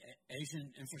about the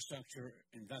Asian Infrastructure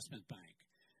Investment Bank.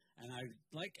 And I'd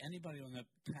like anybody on the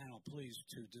panel, please,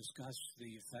 to discuss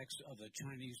the effects of the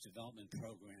Chinese development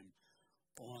program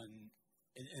on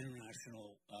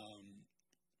international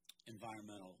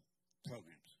environmental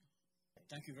programs.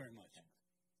 Thank you very much.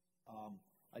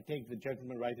 I take the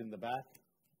gentleman right in the back.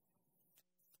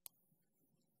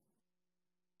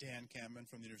 Dan Cameron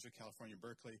from the University of California,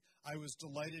 Berkeley. I was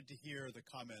delighted to hear the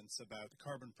comments about the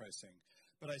carbon pricing,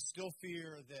 but I still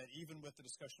fear that even with the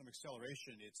discussion of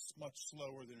acceleration, it's much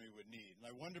slower than we would need. And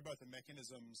I wonder about the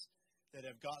mechanisms that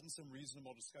have gotten some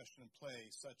reasonable discussion in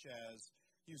play, such as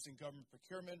using government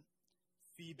procurement,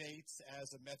 fee-bates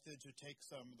as a method to take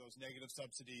some of those negative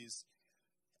subsidies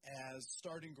as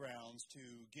starting grounds to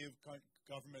give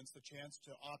governments the chance to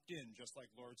opt in, just like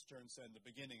Lord Stern said in the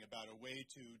beginning, about a way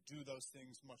to do those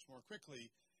things much more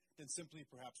quickly than simply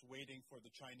perhaps waiting for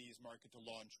the Chinese market to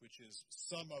launch, which is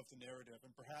some of the narrative.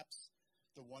 And perhaps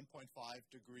the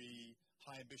 1.5-degree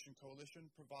high-ambition coalition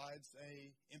provides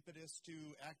a impetus to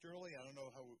act early. I don't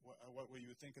know what you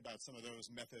would think about some of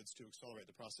those methods to accelerate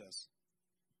the process.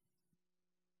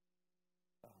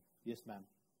 Yes, ma'am.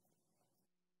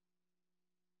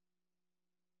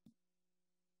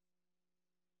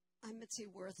 I'm Mitzi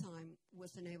Wertheim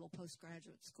with the Naval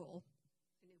Postgraduate School.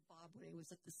 I knew Bob when he was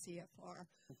at the CFR.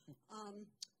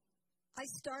 I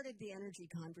started the energy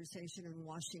conversation in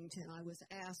Washington. I was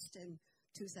asked in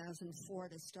 2004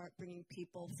 to start bringing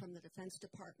people from the Defense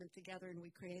Department together, and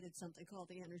we created something called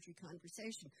the Energy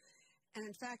Conversation. And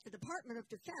in fact, the Department of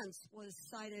Defense was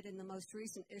cited in the most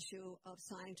recent issue of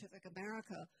Scientific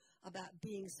America about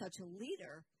being such a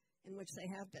leader, in which they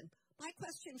have been. My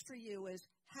question for you is,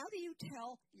 how do you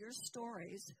tell your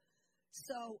stories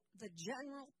so the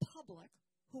general public,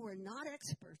 who are not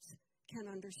experts, can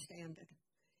understand it?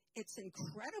 It's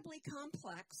incredibly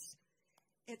complex.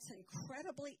 It's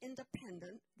incredibly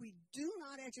independent. We do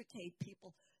not educate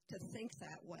people to think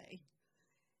that way.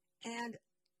 And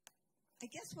I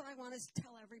guess what I want to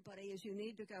tell everybody is you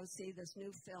need to go see this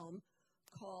new film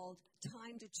called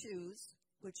Time to Choose,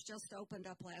 which just opened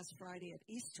up last Friday at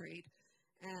East Street,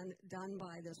 and done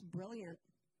by this brilliant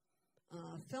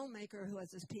filmmaker who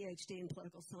has his PhD in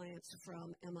political science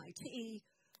from MIT,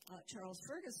 Charles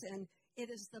Ferguson, it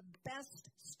is the best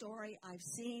story I've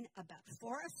seen about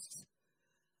forests.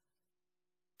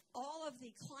 All of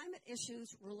the climate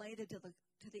issues related to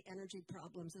the energy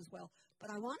problems as well. But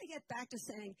I want to get back to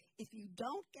saying, if you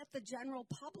don't get the general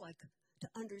public to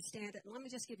understand it, and let me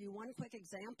just give you one quick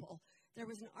example. There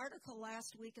was an article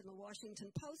last week in the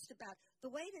Washington Post about the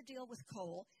way to deal with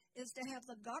coal is to have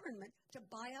the government to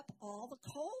buy up all the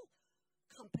coal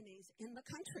companies in the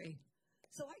country.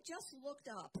 So I just looked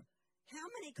up, how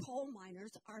many coal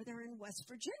miners are there in West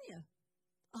Virginia?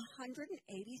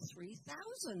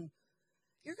 183,000.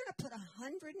 You're going to put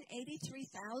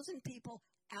 183,000 people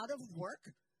out of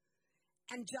work,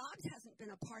 and jobs hasn't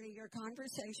been a part of your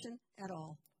conversation at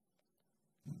all.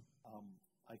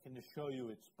 I can assure you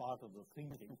it's part of the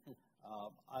thinking.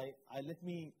 Let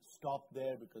me stop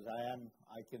there because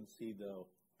I can see the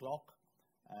clock,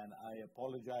 and I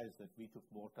apologize that we took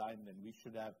more time than we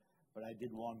should have, but I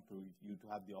did want you to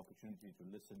have the opportunity to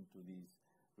listen to these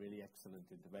really excellent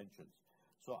interventions.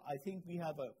 So I think we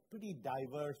have a pretty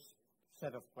diverse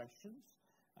set of questions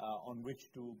on which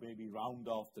to maybe round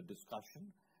off the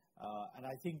discussion. And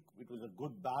I think it was a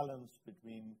good balance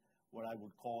between what I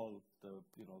would call the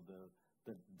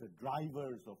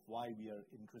drivers of why we are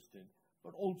interested,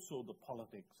 but also the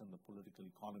politics and the political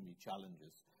economy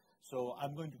challenges. So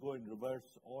I'm going to go in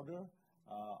reverse order.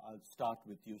 I'll start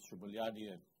with you,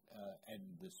 Sribalyani, and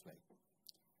end this way.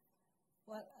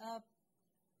 Well,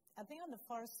 I think on the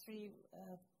forestry,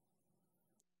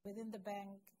 within the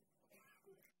bank,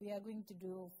 we are going to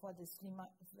do for the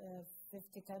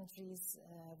 50 countries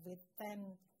with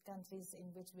 10 countries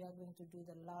in which we are going to do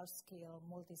the large-scale,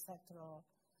 multi-sectoral,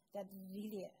 that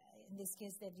really, in this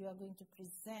case, that you are going to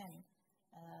present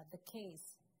the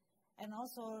case. And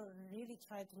also really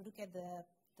try to look at the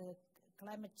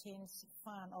climate change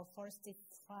fund or forestry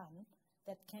fund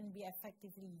that can be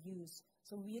effectively used.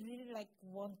 So we really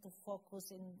want to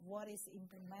focus in what is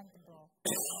implementable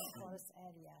in the forest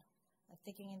area,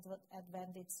 taking into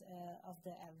advantage of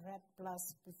the RED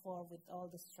Plus before with all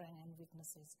the strengths and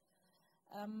weaknesses.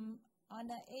 On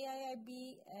the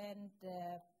AIIB and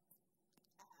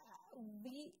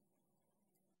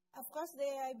of course, the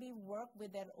AIIB work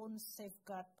with their own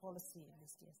safeguard policy in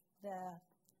this case. The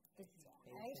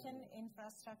Asian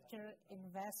Infrastructure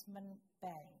Investment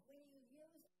Bank.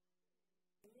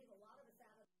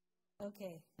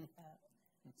 Okay.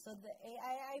 So the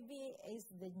AIIB is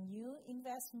the new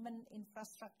investment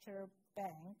infrastructure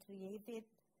bank created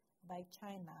by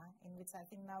China, in which I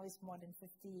think now is more than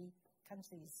 50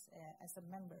 countries as a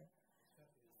member.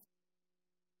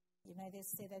 United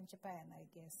States and Japan, I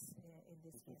guess, in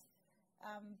this case.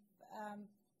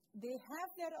 They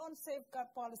have their own safeguard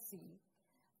policy,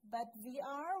 but we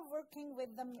are working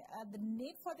with them. The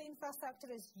need for the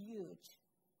infrastructure is huge.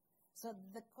 So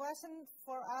the question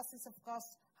for us is, of course,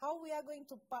 how we are going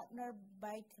to partner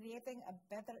by creating a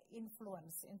better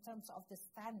influence in terms of the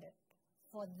standard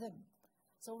for them.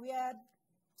 So we are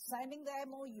signing the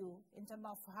MOU in terms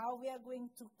of how we are going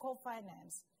to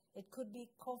co-finance. It could be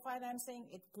co-financing,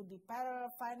 it could be parallel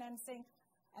financing,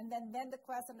 and then the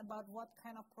question about what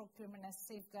kind of procurement and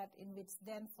safeguard in which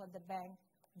then for the bank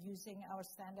using our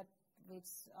standard which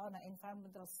on an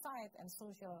environmental side and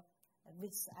social,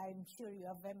 which I'm sure you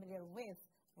are familiar with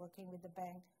working with the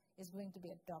bank, is going to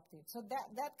be adopted. So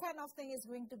that kind of thing is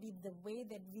going to be the way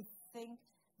that we think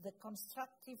the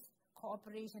constructive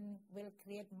cooperation will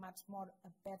create much more a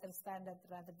better standard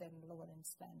rather than lower end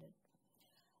standard.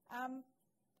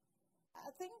 I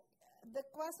think the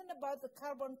question about the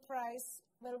carbon price,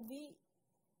 well,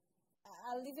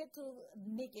 I'll leave it to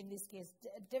Nick in this case.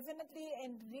 Definitely,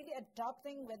 and really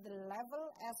adopting with the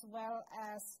level as well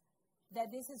as that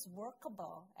this is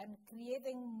workable and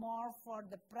creating more for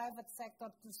the private sector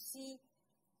to see,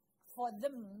 for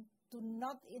them to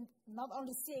not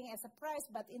only seeing as a price,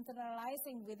 but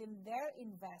internalizing within their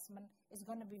investment is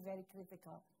going to be very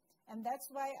critical. And that's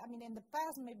why, I mean, in the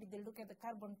past, maybe they look at the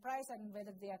carbon price and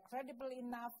whether they are credible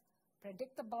enough,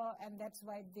 predictable, and that's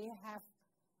why they have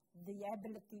the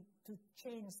ability to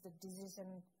change the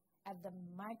decision at the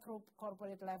micro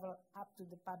corporate level up to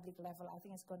the public level. I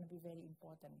think it's going to be very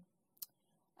important.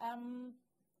 I'm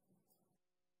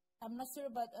not sure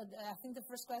about, I think the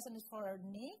first question is for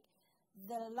Nick.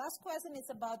 The last question is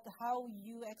about how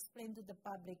you explain to the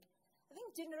public. I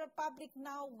think general public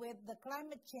now with the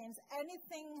climate change,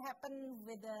 anything happen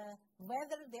with the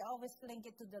weather, they always link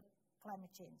it to the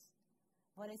climate change.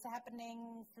 What is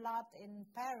happening, flood in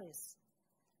Paris,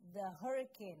 the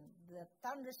hurricane, the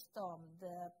thunderstorm,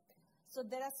 so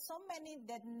there are so many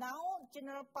that now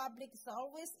general public is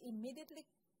always immediately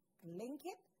link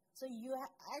it. So you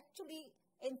actually,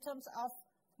 in terms of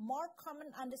more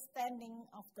common understanding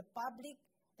of the public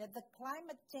that the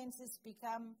climate changes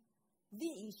become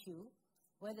the issue,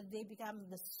 whether they become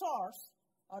the source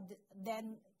or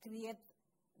then create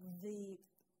the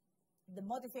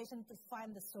motivation to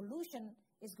find the solution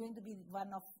is going to be one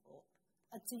of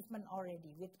achievement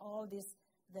already with all this,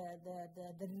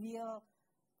 the real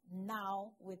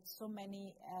now with so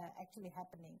many actually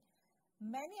happening.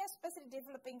 Many, especially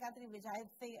developing countries, which I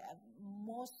think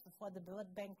most for the World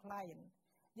Bank client,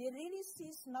 they really see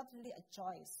it's not really a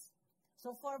choice.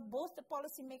 So for both the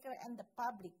policymaker and the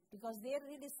public, because they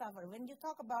really suffer. When you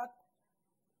talk about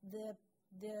the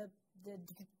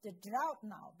drought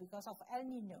now because of El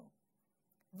Nino,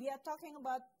 we are talking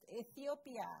about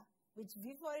Ethiopia, which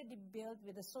we've already built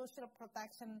with a social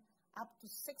protection up to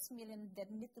 6 million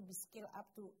that need to be scaled up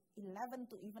to 11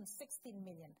 to even 16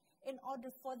 million in order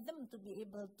for them to be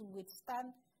able to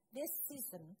withstand this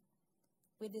season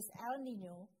with this El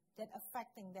Nino that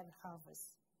affecting their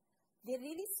harvest. They're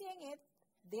really seeing it,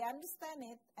 they understand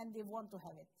it, and they want to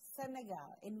have it.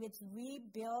 Senegal, in which we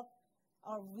built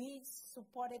or we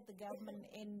supported the government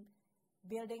in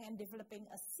building and developing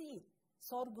a seed,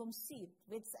 sorghum seed,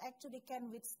 which actually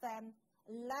can withstand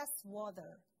less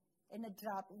water in a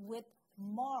drought with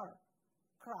more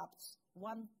crops,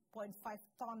 1.5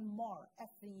 ton more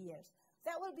every year.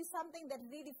 That will be something that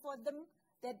really for them,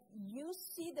 that you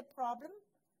see the problem,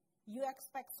 you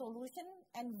expect solution,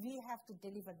 and we have to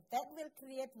deliver. That will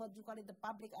create what you call it the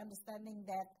public understanding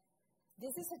that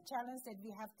this is a challenge that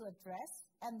we have to address,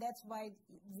 and that's why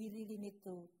we really need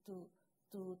to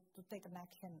take an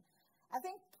action. I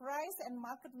think price and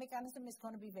market mechanism is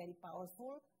going to be very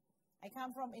powerful. I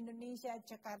come from Indonesia.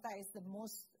 Jakarta is the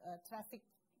most traffic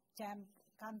jam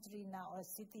country now, or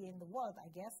city in the world,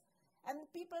 I guess. And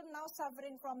people now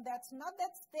suffering from that. It's not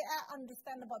that they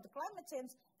understand about the climate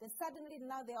change, that suddenly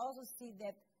now they also see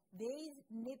that they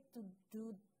need to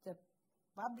do the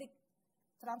public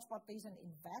transportation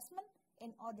investment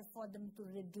in order for them to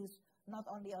reduce not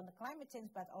only on the climate change,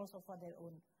 but also for their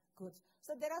own goods.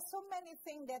 So there are so many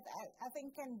things that I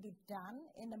think can be done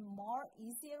in a more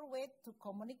easier way to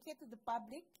communicate to the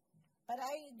public. But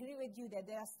I agree with you that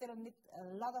there are still a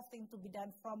lot of things to be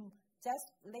done, from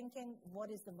just linking what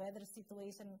is the weather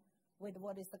situation with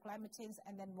what is the climate change,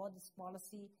 and then what is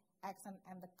policy action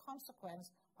and the consequence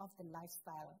of the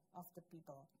lifestyle of the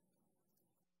people.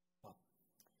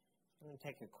 I'm going to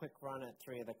take a quick run at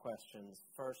three of the questions.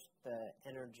 First, the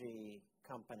energy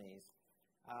companies.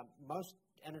 Most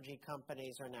energy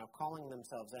companies are now calling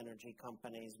themselves energy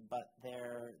companies, but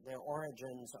their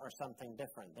origins are something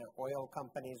different. They're oil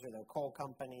companies, or they're coal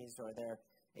companies, or they're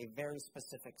a very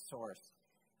specific source.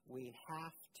 We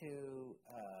have to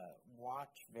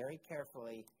watch very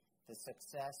carefully the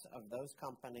success of those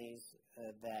companies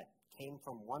that came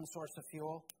from one source of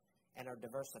fuel and are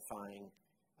diversifying.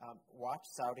 Watch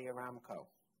Saudi Aramco.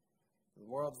 The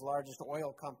world's largest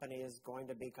oil company is going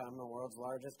to become the world's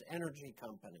largest energy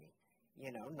company.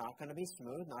 You know, not going to be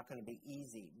smooth, not going to be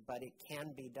easy, but it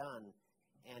can be done.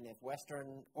 And if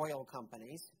Western oil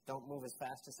companies don't move as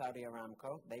fast as Saudi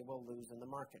Aramco, they will lose in the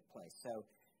marketplace. So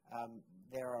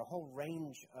there are a whole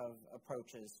range of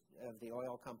approaches of the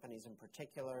oil companies in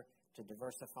particular to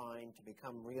diversifying, to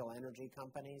become real energy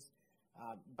companies.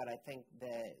 But I think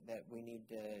that we need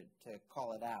to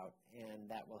call it out, and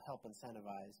that will help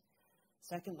incentivize.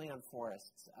 Secondly, on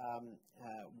forests,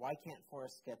 why can't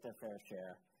forests get their fair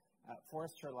share?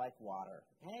 Forests are like water.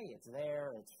 Hey, it's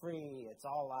there, it's free, it's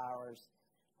all ours.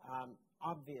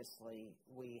 Obviously,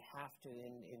 we have to,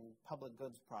 in public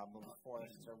goods problems,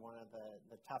 forests are one of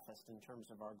the toughest in terms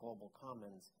of our global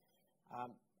commons.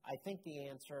 I think the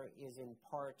answer is in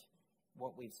part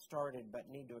what we've started but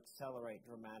need to accelerate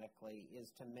dramatically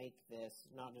is to make this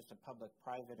not just a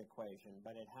public-private equation,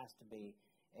 but it has to be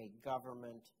a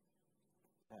government,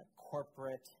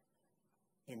 corporate,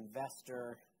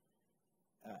 investor,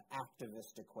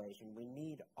 activist equation. We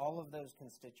need all of those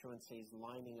constituencies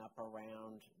lining up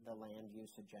around the land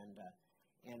use agenda.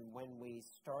 And when we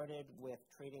started with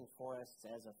treating forests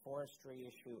as a forestry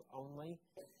issue only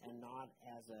and not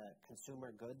as a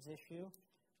consumer goods issue,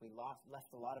 we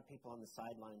left a lot of people on the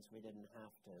sidelines we didn't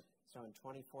have to. So in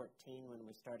 2014, when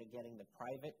we started getting the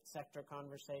private sector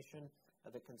conversation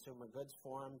of the Consumer Goods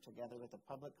Forum together with the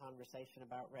public conversation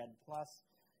about REDD+,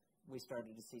 we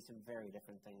started to see some very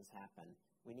different things happen.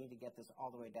 We need to get this all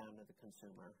the way down to the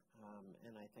consumer,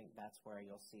 and I think that's where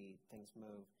you'll see things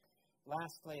move.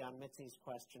 Lastly, on Mitzi's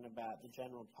question about the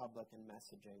general public and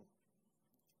messaging.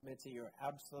 Mitzi, you're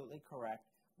absolutely correct.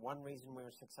 One reason we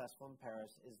were successful in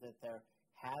Paris is that there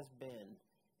has been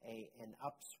an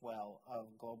upswell of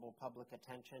global public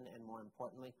attention and, more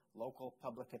importantly, local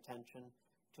public attention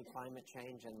to climate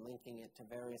change and linking it to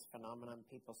various phenomena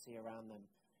people see around them.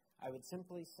 I would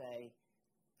simply say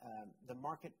the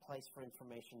marketplace for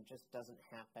information just doesn't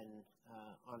happen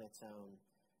on its own.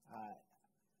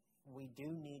 We do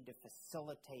need to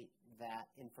facilitate that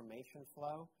information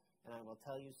flow, and I will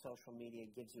tell you social media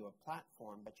gives you a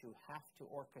platform, but you have to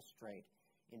orchestrate.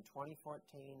 In 2014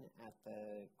 at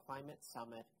the Climate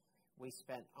Summit, we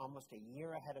spent almost a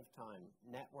year ahead of time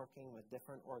networking with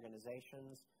different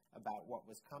organizations about what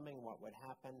was coming, what would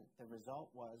happen. The result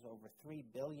was over 3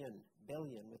 billion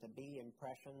with a B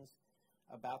impressions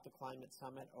about the Climate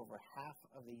Summit, over half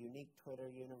of the unique Twitter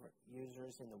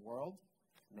users in the world,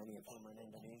 many of whom are in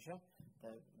Indonesia,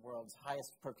 the world's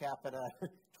highest per capita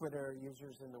Twitter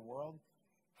users in the world.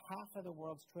 Half of the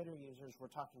world's Twitter users were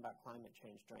talking about climate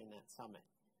change during that summit.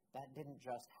 That didn't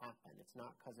just happen. It's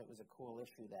not because it was a cool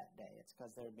issue that day. It's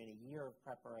because there had been a year of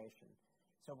preparation.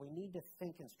 So we need to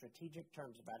think in strategic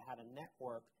terms about how to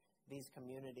network these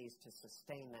communities to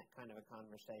sustain that kind of a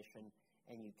conversation.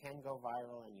 And you can go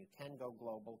viral, and you can go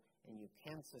global, and you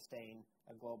can sustain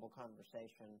a global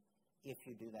conversation if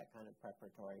you do that kind of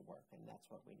preparatory work, and that's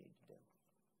what we need to do.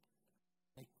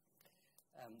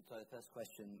 So the first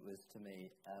question was to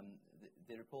me.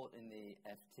 The report in the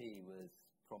FT was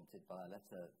prompted by a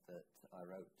letter that I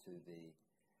wrote to the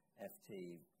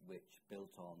FT, which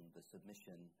built on the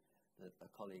submission that a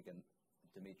colleague,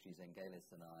 Dimitris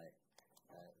Engelis, and I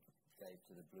gave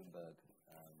to the Bloomberg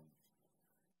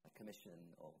commission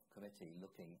or committee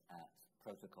looking at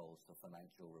protocols for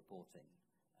financial reporting.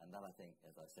 And that, I think,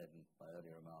 as I said in my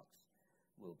earlier remarks,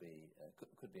 will be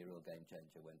could be a real game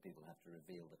changer when people have to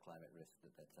reveal the climate risk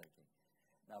that they're taking.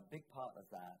 Now, a big part of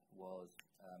that was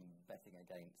betting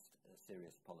against a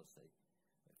serious policy.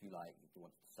 If you like, if you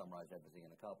want to summarize everything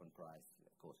in a carbon price,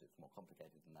 of course it's more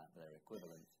complicated than that, but they're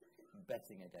equivalent.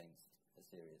 Betting against a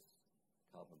serious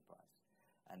carbon price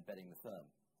and betting the firm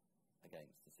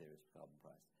against a serious carbon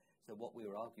price. So what we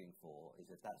were arguing for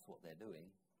is if that's what they're doing,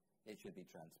 it should be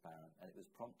transparent. And it was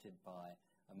prompted by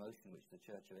a motion which the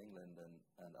Church of England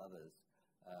and others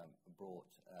brought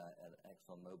at an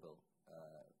ExxonMobil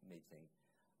meeting,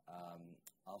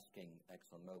 asking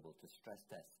ExxonMobil to stress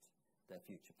test their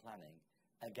future planning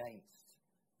against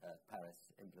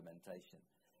Paris implementation.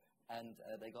 And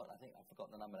they got, I think, I've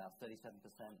forgotten the number now, 37%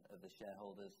 of the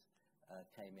shareholders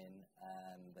came in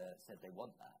and said they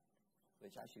want that,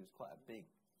 which actually was quite a big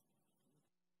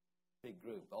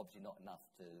group, obviously not enough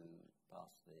to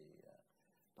pass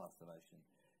the motion.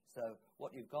 So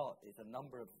what you've got is a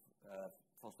number of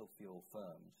fossil fuel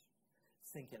firms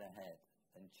thinking ahead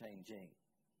and changing,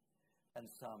 and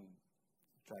some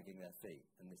dragging their feet.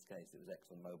 In this case, it was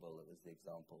ExxonMobil that was the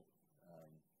example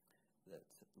that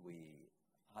we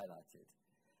highlighted.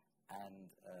 And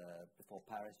before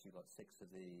Paris, you got 6 of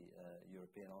the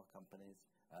European oil companies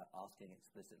asking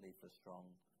explicitly for a strong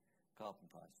carbon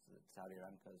price. Saudi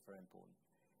Aramco is a very important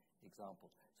example.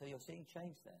 So you're seeing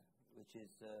change there, which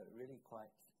is really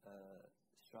quite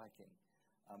striking.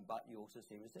 But you also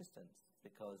see resistance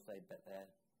because they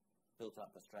built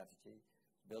up a strategy,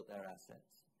 built their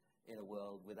assets in a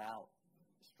world without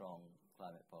strong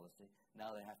climate policy.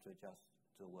 Now they have to adjust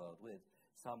to a world with.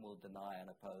 Some will deny and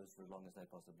oppose for as long as they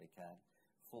possibly can.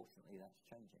 Fortunately, that's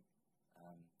changing.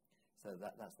 So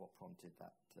that's what prompted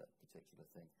that particular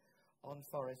thing. On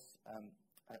forests,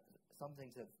 some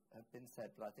things have been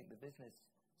said, but I think the business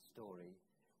story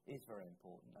is very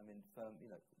important. I mean,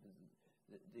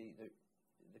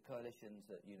 the coalitions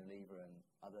that Unilever and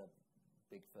other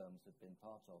big firms have been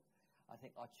part of, I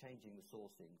think, are changing the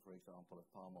sourcing, for example, of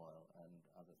palm oil and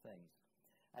other things.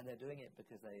 And they're doing it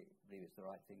because they believe it's the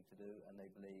right thing to do, and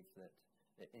they believe that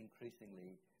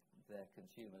increasingly their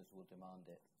consumers will demand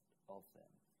it of them.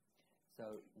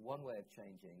 So one way of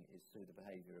changing is through the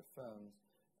behavior of firms,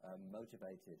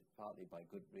 motivated partly by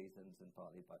good reasons and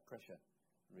partly by pressure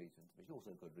reasons, which is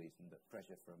also a good reason, but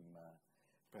pressure from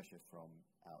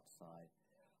outside.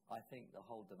 I think the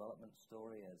whole development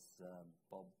story, as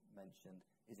Bob mentioned,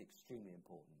 is extremely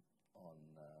important on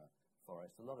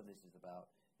forests. A lot of this is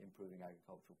about improving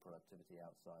agricultural productivity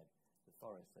outside the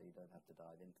forest, so you don't have to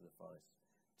dive into the forest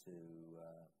to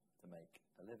make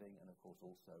a living, and of course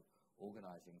also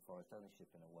organising forest ownership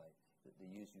in a way that the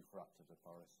usufruct of the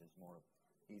forest is more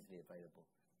easily available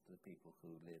to the people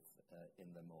who live in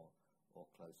them or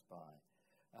close by.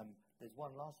 There's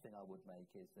one last thing I would make,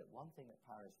 is that one thing that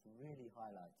Paris really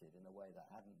highlighted in a way that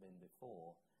hadn't been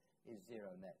before is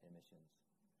zero net emissions.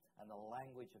 And the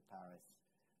language of Paris,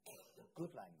 the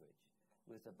good language,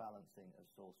 was the balancing of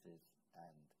sources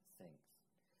and sinks.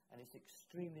 And it's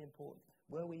extremely important.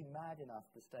 Were we mad enough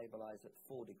to stabilize at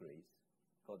 4 degrees,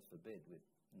 God forbid, with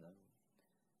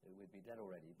we'd be dead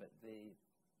already. But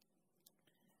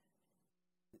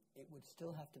it would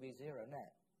still have to be zero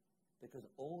net, because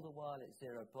all the while it's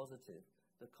zero positive,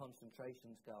 the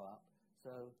concentrations go up,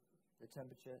 so the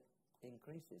temperature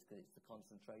increases because it's the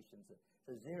concentrations.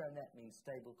 So zero net means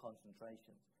stable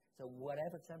concentrations. So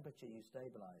whatever temperature you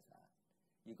stabilize at,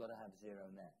 you've got to have zero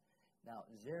net. Now,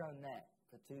 zero net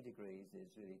for 2 degrees is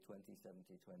really 2070,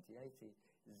 2080.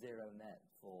 Zero net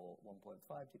for 1.5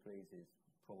 degrees is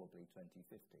probably 2050,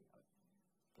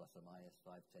 plus or minus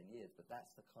 5-10 years. But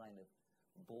that's the kind of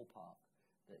ballpark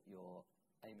that you're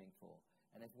aiming for.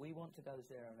 And if we want to go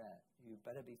zero net, you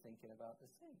better be thinking about the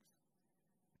sinks.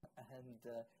 And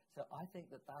so I think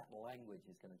that language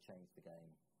is going to change the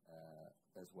game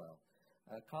as well.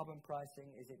 Carbon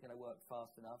pricing, is it going to work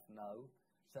fast enough? No.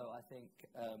 So I think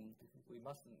we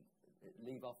mustn't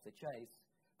leave off the chase,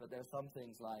 but there are some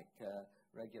things like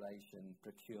regulation,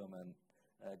 procurement,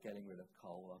 getting rid of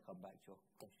coal. I'll come back to your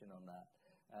question on that.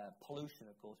 Pollution,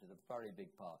 of course, is a very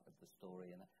big part of the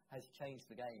story and has changed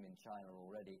the game in China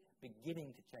already,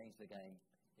 beginning to change the game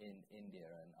in India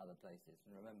and other places.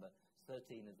 And remember,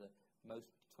 13 of the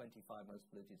 25 most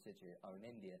polluted cities are in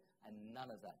India, and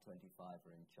none of that 25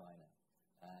 are in China.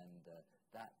 And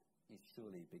that is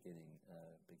surely beginning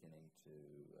to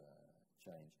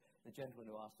change. The gentleman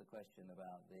who asked the question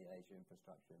about the Asia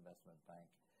Infrastructure Investment Bank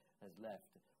has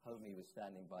left. Homie was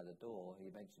standing by the door. He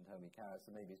mentioned Homie Karas,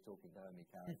 so maybe he's talking to Homie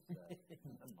Karas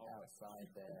outside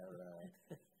there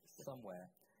somewhere.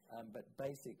 But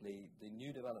basically, the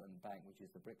New Development Bank, which is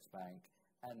the BRICS Bank,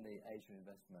 and the Asia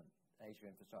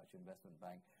Infrastructure Investment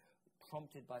Bank,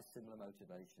 prompted by similar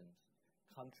motivations.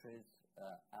 Countries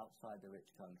outside the rich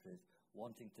countries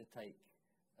wanting to take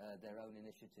their own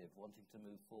initiative, wanting to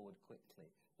move forward quickly,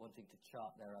 wanting to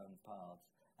chart their own paths,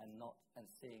 and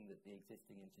seeing that the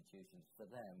existing institutions for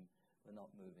them were not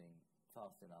moving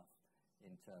fast enough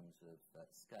in terms of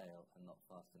scale and not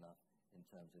fast enough in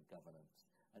terms of governance.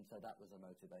 And so that was a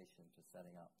motivation for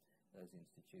setting up those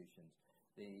institutions.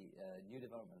 The New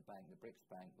Development Bank, the BRICS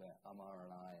Bank, where Amar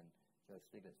and I and Joe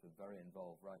Stiglitz were very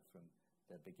involved right from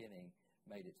the beginning,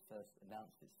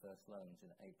 announced its first loans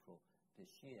in April this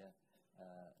year.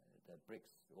 The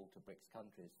BRICS, all to BRICS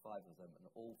countries, 5 of them, and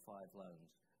all 5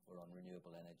 loans were on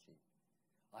renewable energy.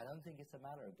 I don't think it's a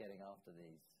matter of getting after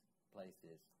these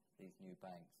places, these new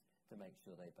banks, to make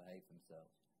sure they behave themselves.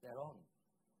 They're on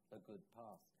a good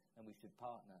path, and we should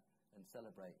partner and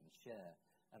celebrate and share.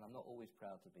 And I'm not always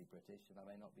proud to be British, and I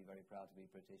may not be very proud to be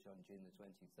British on June the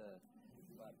 23rd,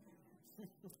 but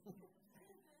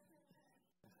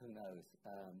who knows?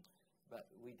 But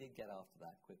we did get after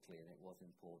that quickly, and it was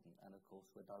important. And, of course,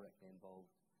 we're directly involved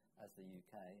as the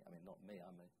UK. I mean, not me,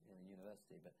 I'm in a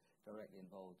university, but directly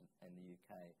involved in the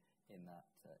UK in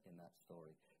that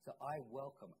story. So I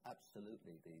welcome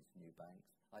absolutely these new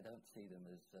banks. I don't see them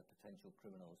as potential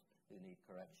criminals who need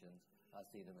corrections. I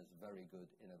see them as very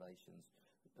good innovations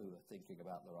who are thinking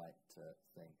about the right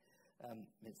thing.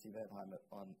 Mitzi Wertheim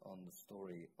on the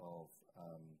story of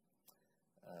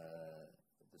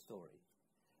the story.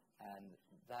 And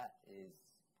that is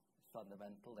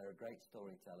fundamental. They're great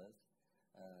storytellers.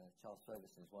 Charles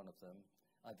Ferguson is one of them.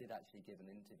 I did actually give an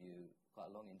interview, quite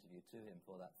a long interview to him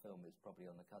for that film. It's probably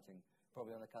on the cutting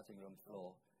room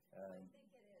floor. I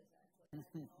think it is,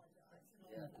 actually.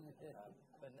 I apologize.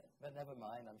 But never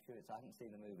mind. I haven't seen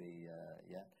the movie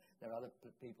yet. There are other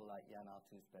people like Yann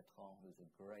Arthus-Bertrand, who's a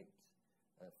great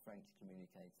French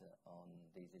communicator on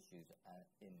these issues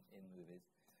in movies.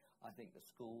 I think the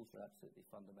schools are absolutely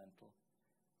fundamental.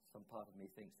 Some part of me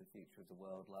thinks the future of the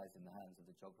world lies in the hands of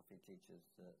the geography teachers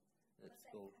at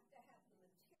school. But they have to have the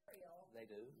material They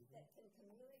do. that can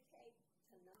communicate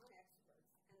to non-experts,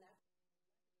 and that's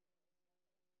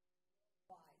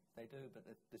why. They do, but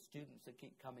the students that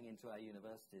keep coming into our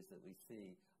universities that we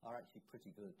see are actually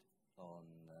pretty good on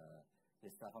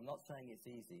this stuff. I'm not saying it's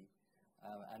easy,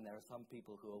 and there are some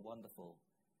people who are wonderful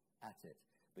at it.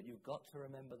 But you've got to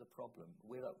remember the problem.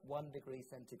 We're at 1 degree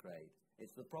centigrade.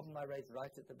 It's the problem I raised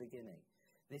right at the beginning.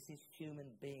 This is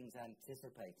human beings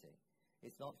anticipating.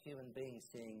 It's not human beings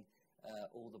seeing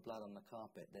all the blood on the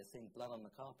carpet. They're seeing blood on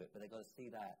the carpet, but they've got to see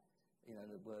that. You know,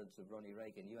 the words of Ronnie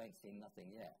Reagan, you ain't seen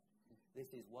nothing yet.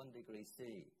 This is 1 degree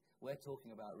C. We're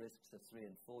talking about risks of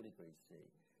 3 and 4 degrees C.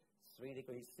 3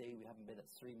 degrees C, we haven't been at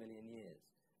 3 million years.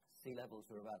 Sea levels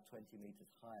are about 20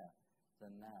 meters higher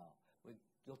than now.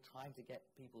 You're trying to get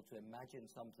people to imagine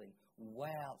something way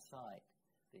outside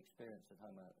the experience of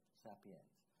Homo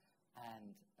sapiens,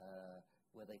 and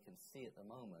where they can see at the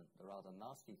moment the rather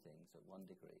nasty things at 1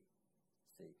 degree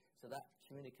C. So that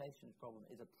communication problem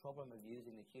is a problem of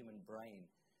using the human brain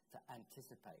to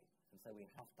anticipate, and so we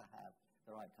have to have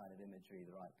the right kind of imagery,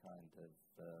 the right kind of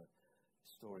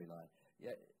storyline.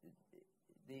 Yeah,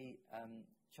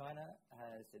 China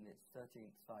has, in its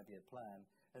 13th five-year plan,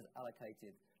 has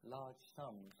allocated large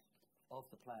sums of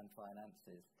the plan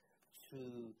finances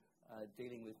to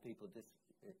dealing with people,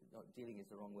 not dealing is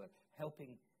the wrong word,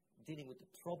 dealing with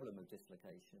the problem of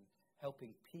dislocation,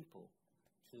 helping people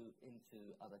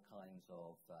into other kinds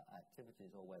of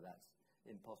activities, or where that's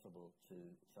impossible, to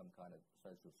some kind of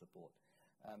social support.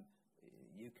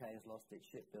 UK has lost its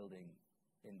shipbuilding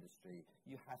industry.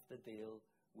 You have to deal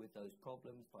with those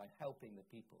problems by helping the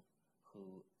people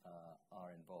who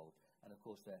are involved. And of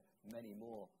course, there are many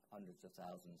more hundreds of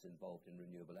thousands involved in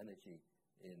renewable energy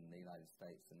in the United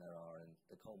States than there are in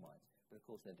the coal mines. But of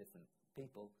course, they're different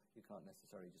people. You can't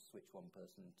necessarily just switch one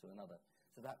person to another.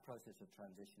 So that process of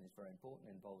transition is very important.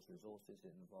 It involves resources.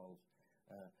 It involves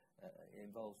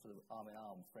sort of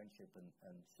arm-in-arm friendship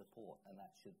and support, and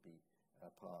that should be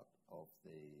part of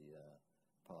the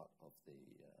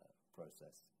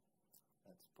process.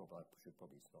 I should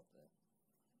probably stop there.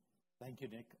 Thank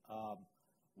you, Nick.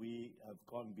 We have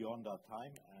gone beyond our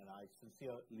time, and I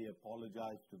sincerely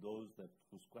apologize to those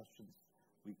whose questions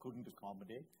we couldn't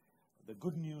accommodate. The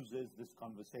good news is this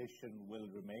conversation will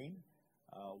remain,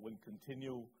 will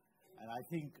continue, and I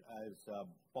think, as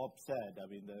Bob said, I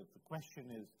mean, the question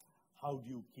is, how do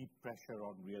you keep pressure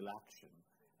on real action,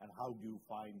 and how do you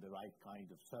find the right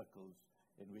kind of circles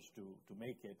in which to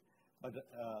make it? But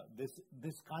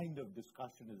this kind of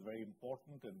discussion is very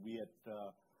important, and we at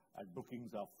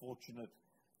Brookings are fortunate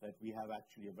that we have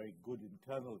actually a very good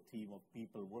internal team of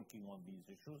people working on these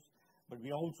issues. But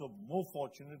we are also more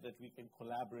fortunate that we can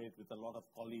collaborate with a lot of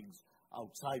colleagues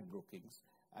outside Brookings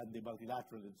and the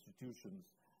multilateral institutions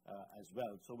as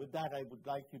well. So with that, I would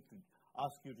like to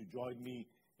ask you to join me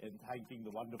in thanking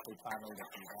the wonderful panel that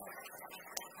we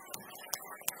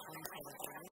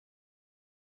have.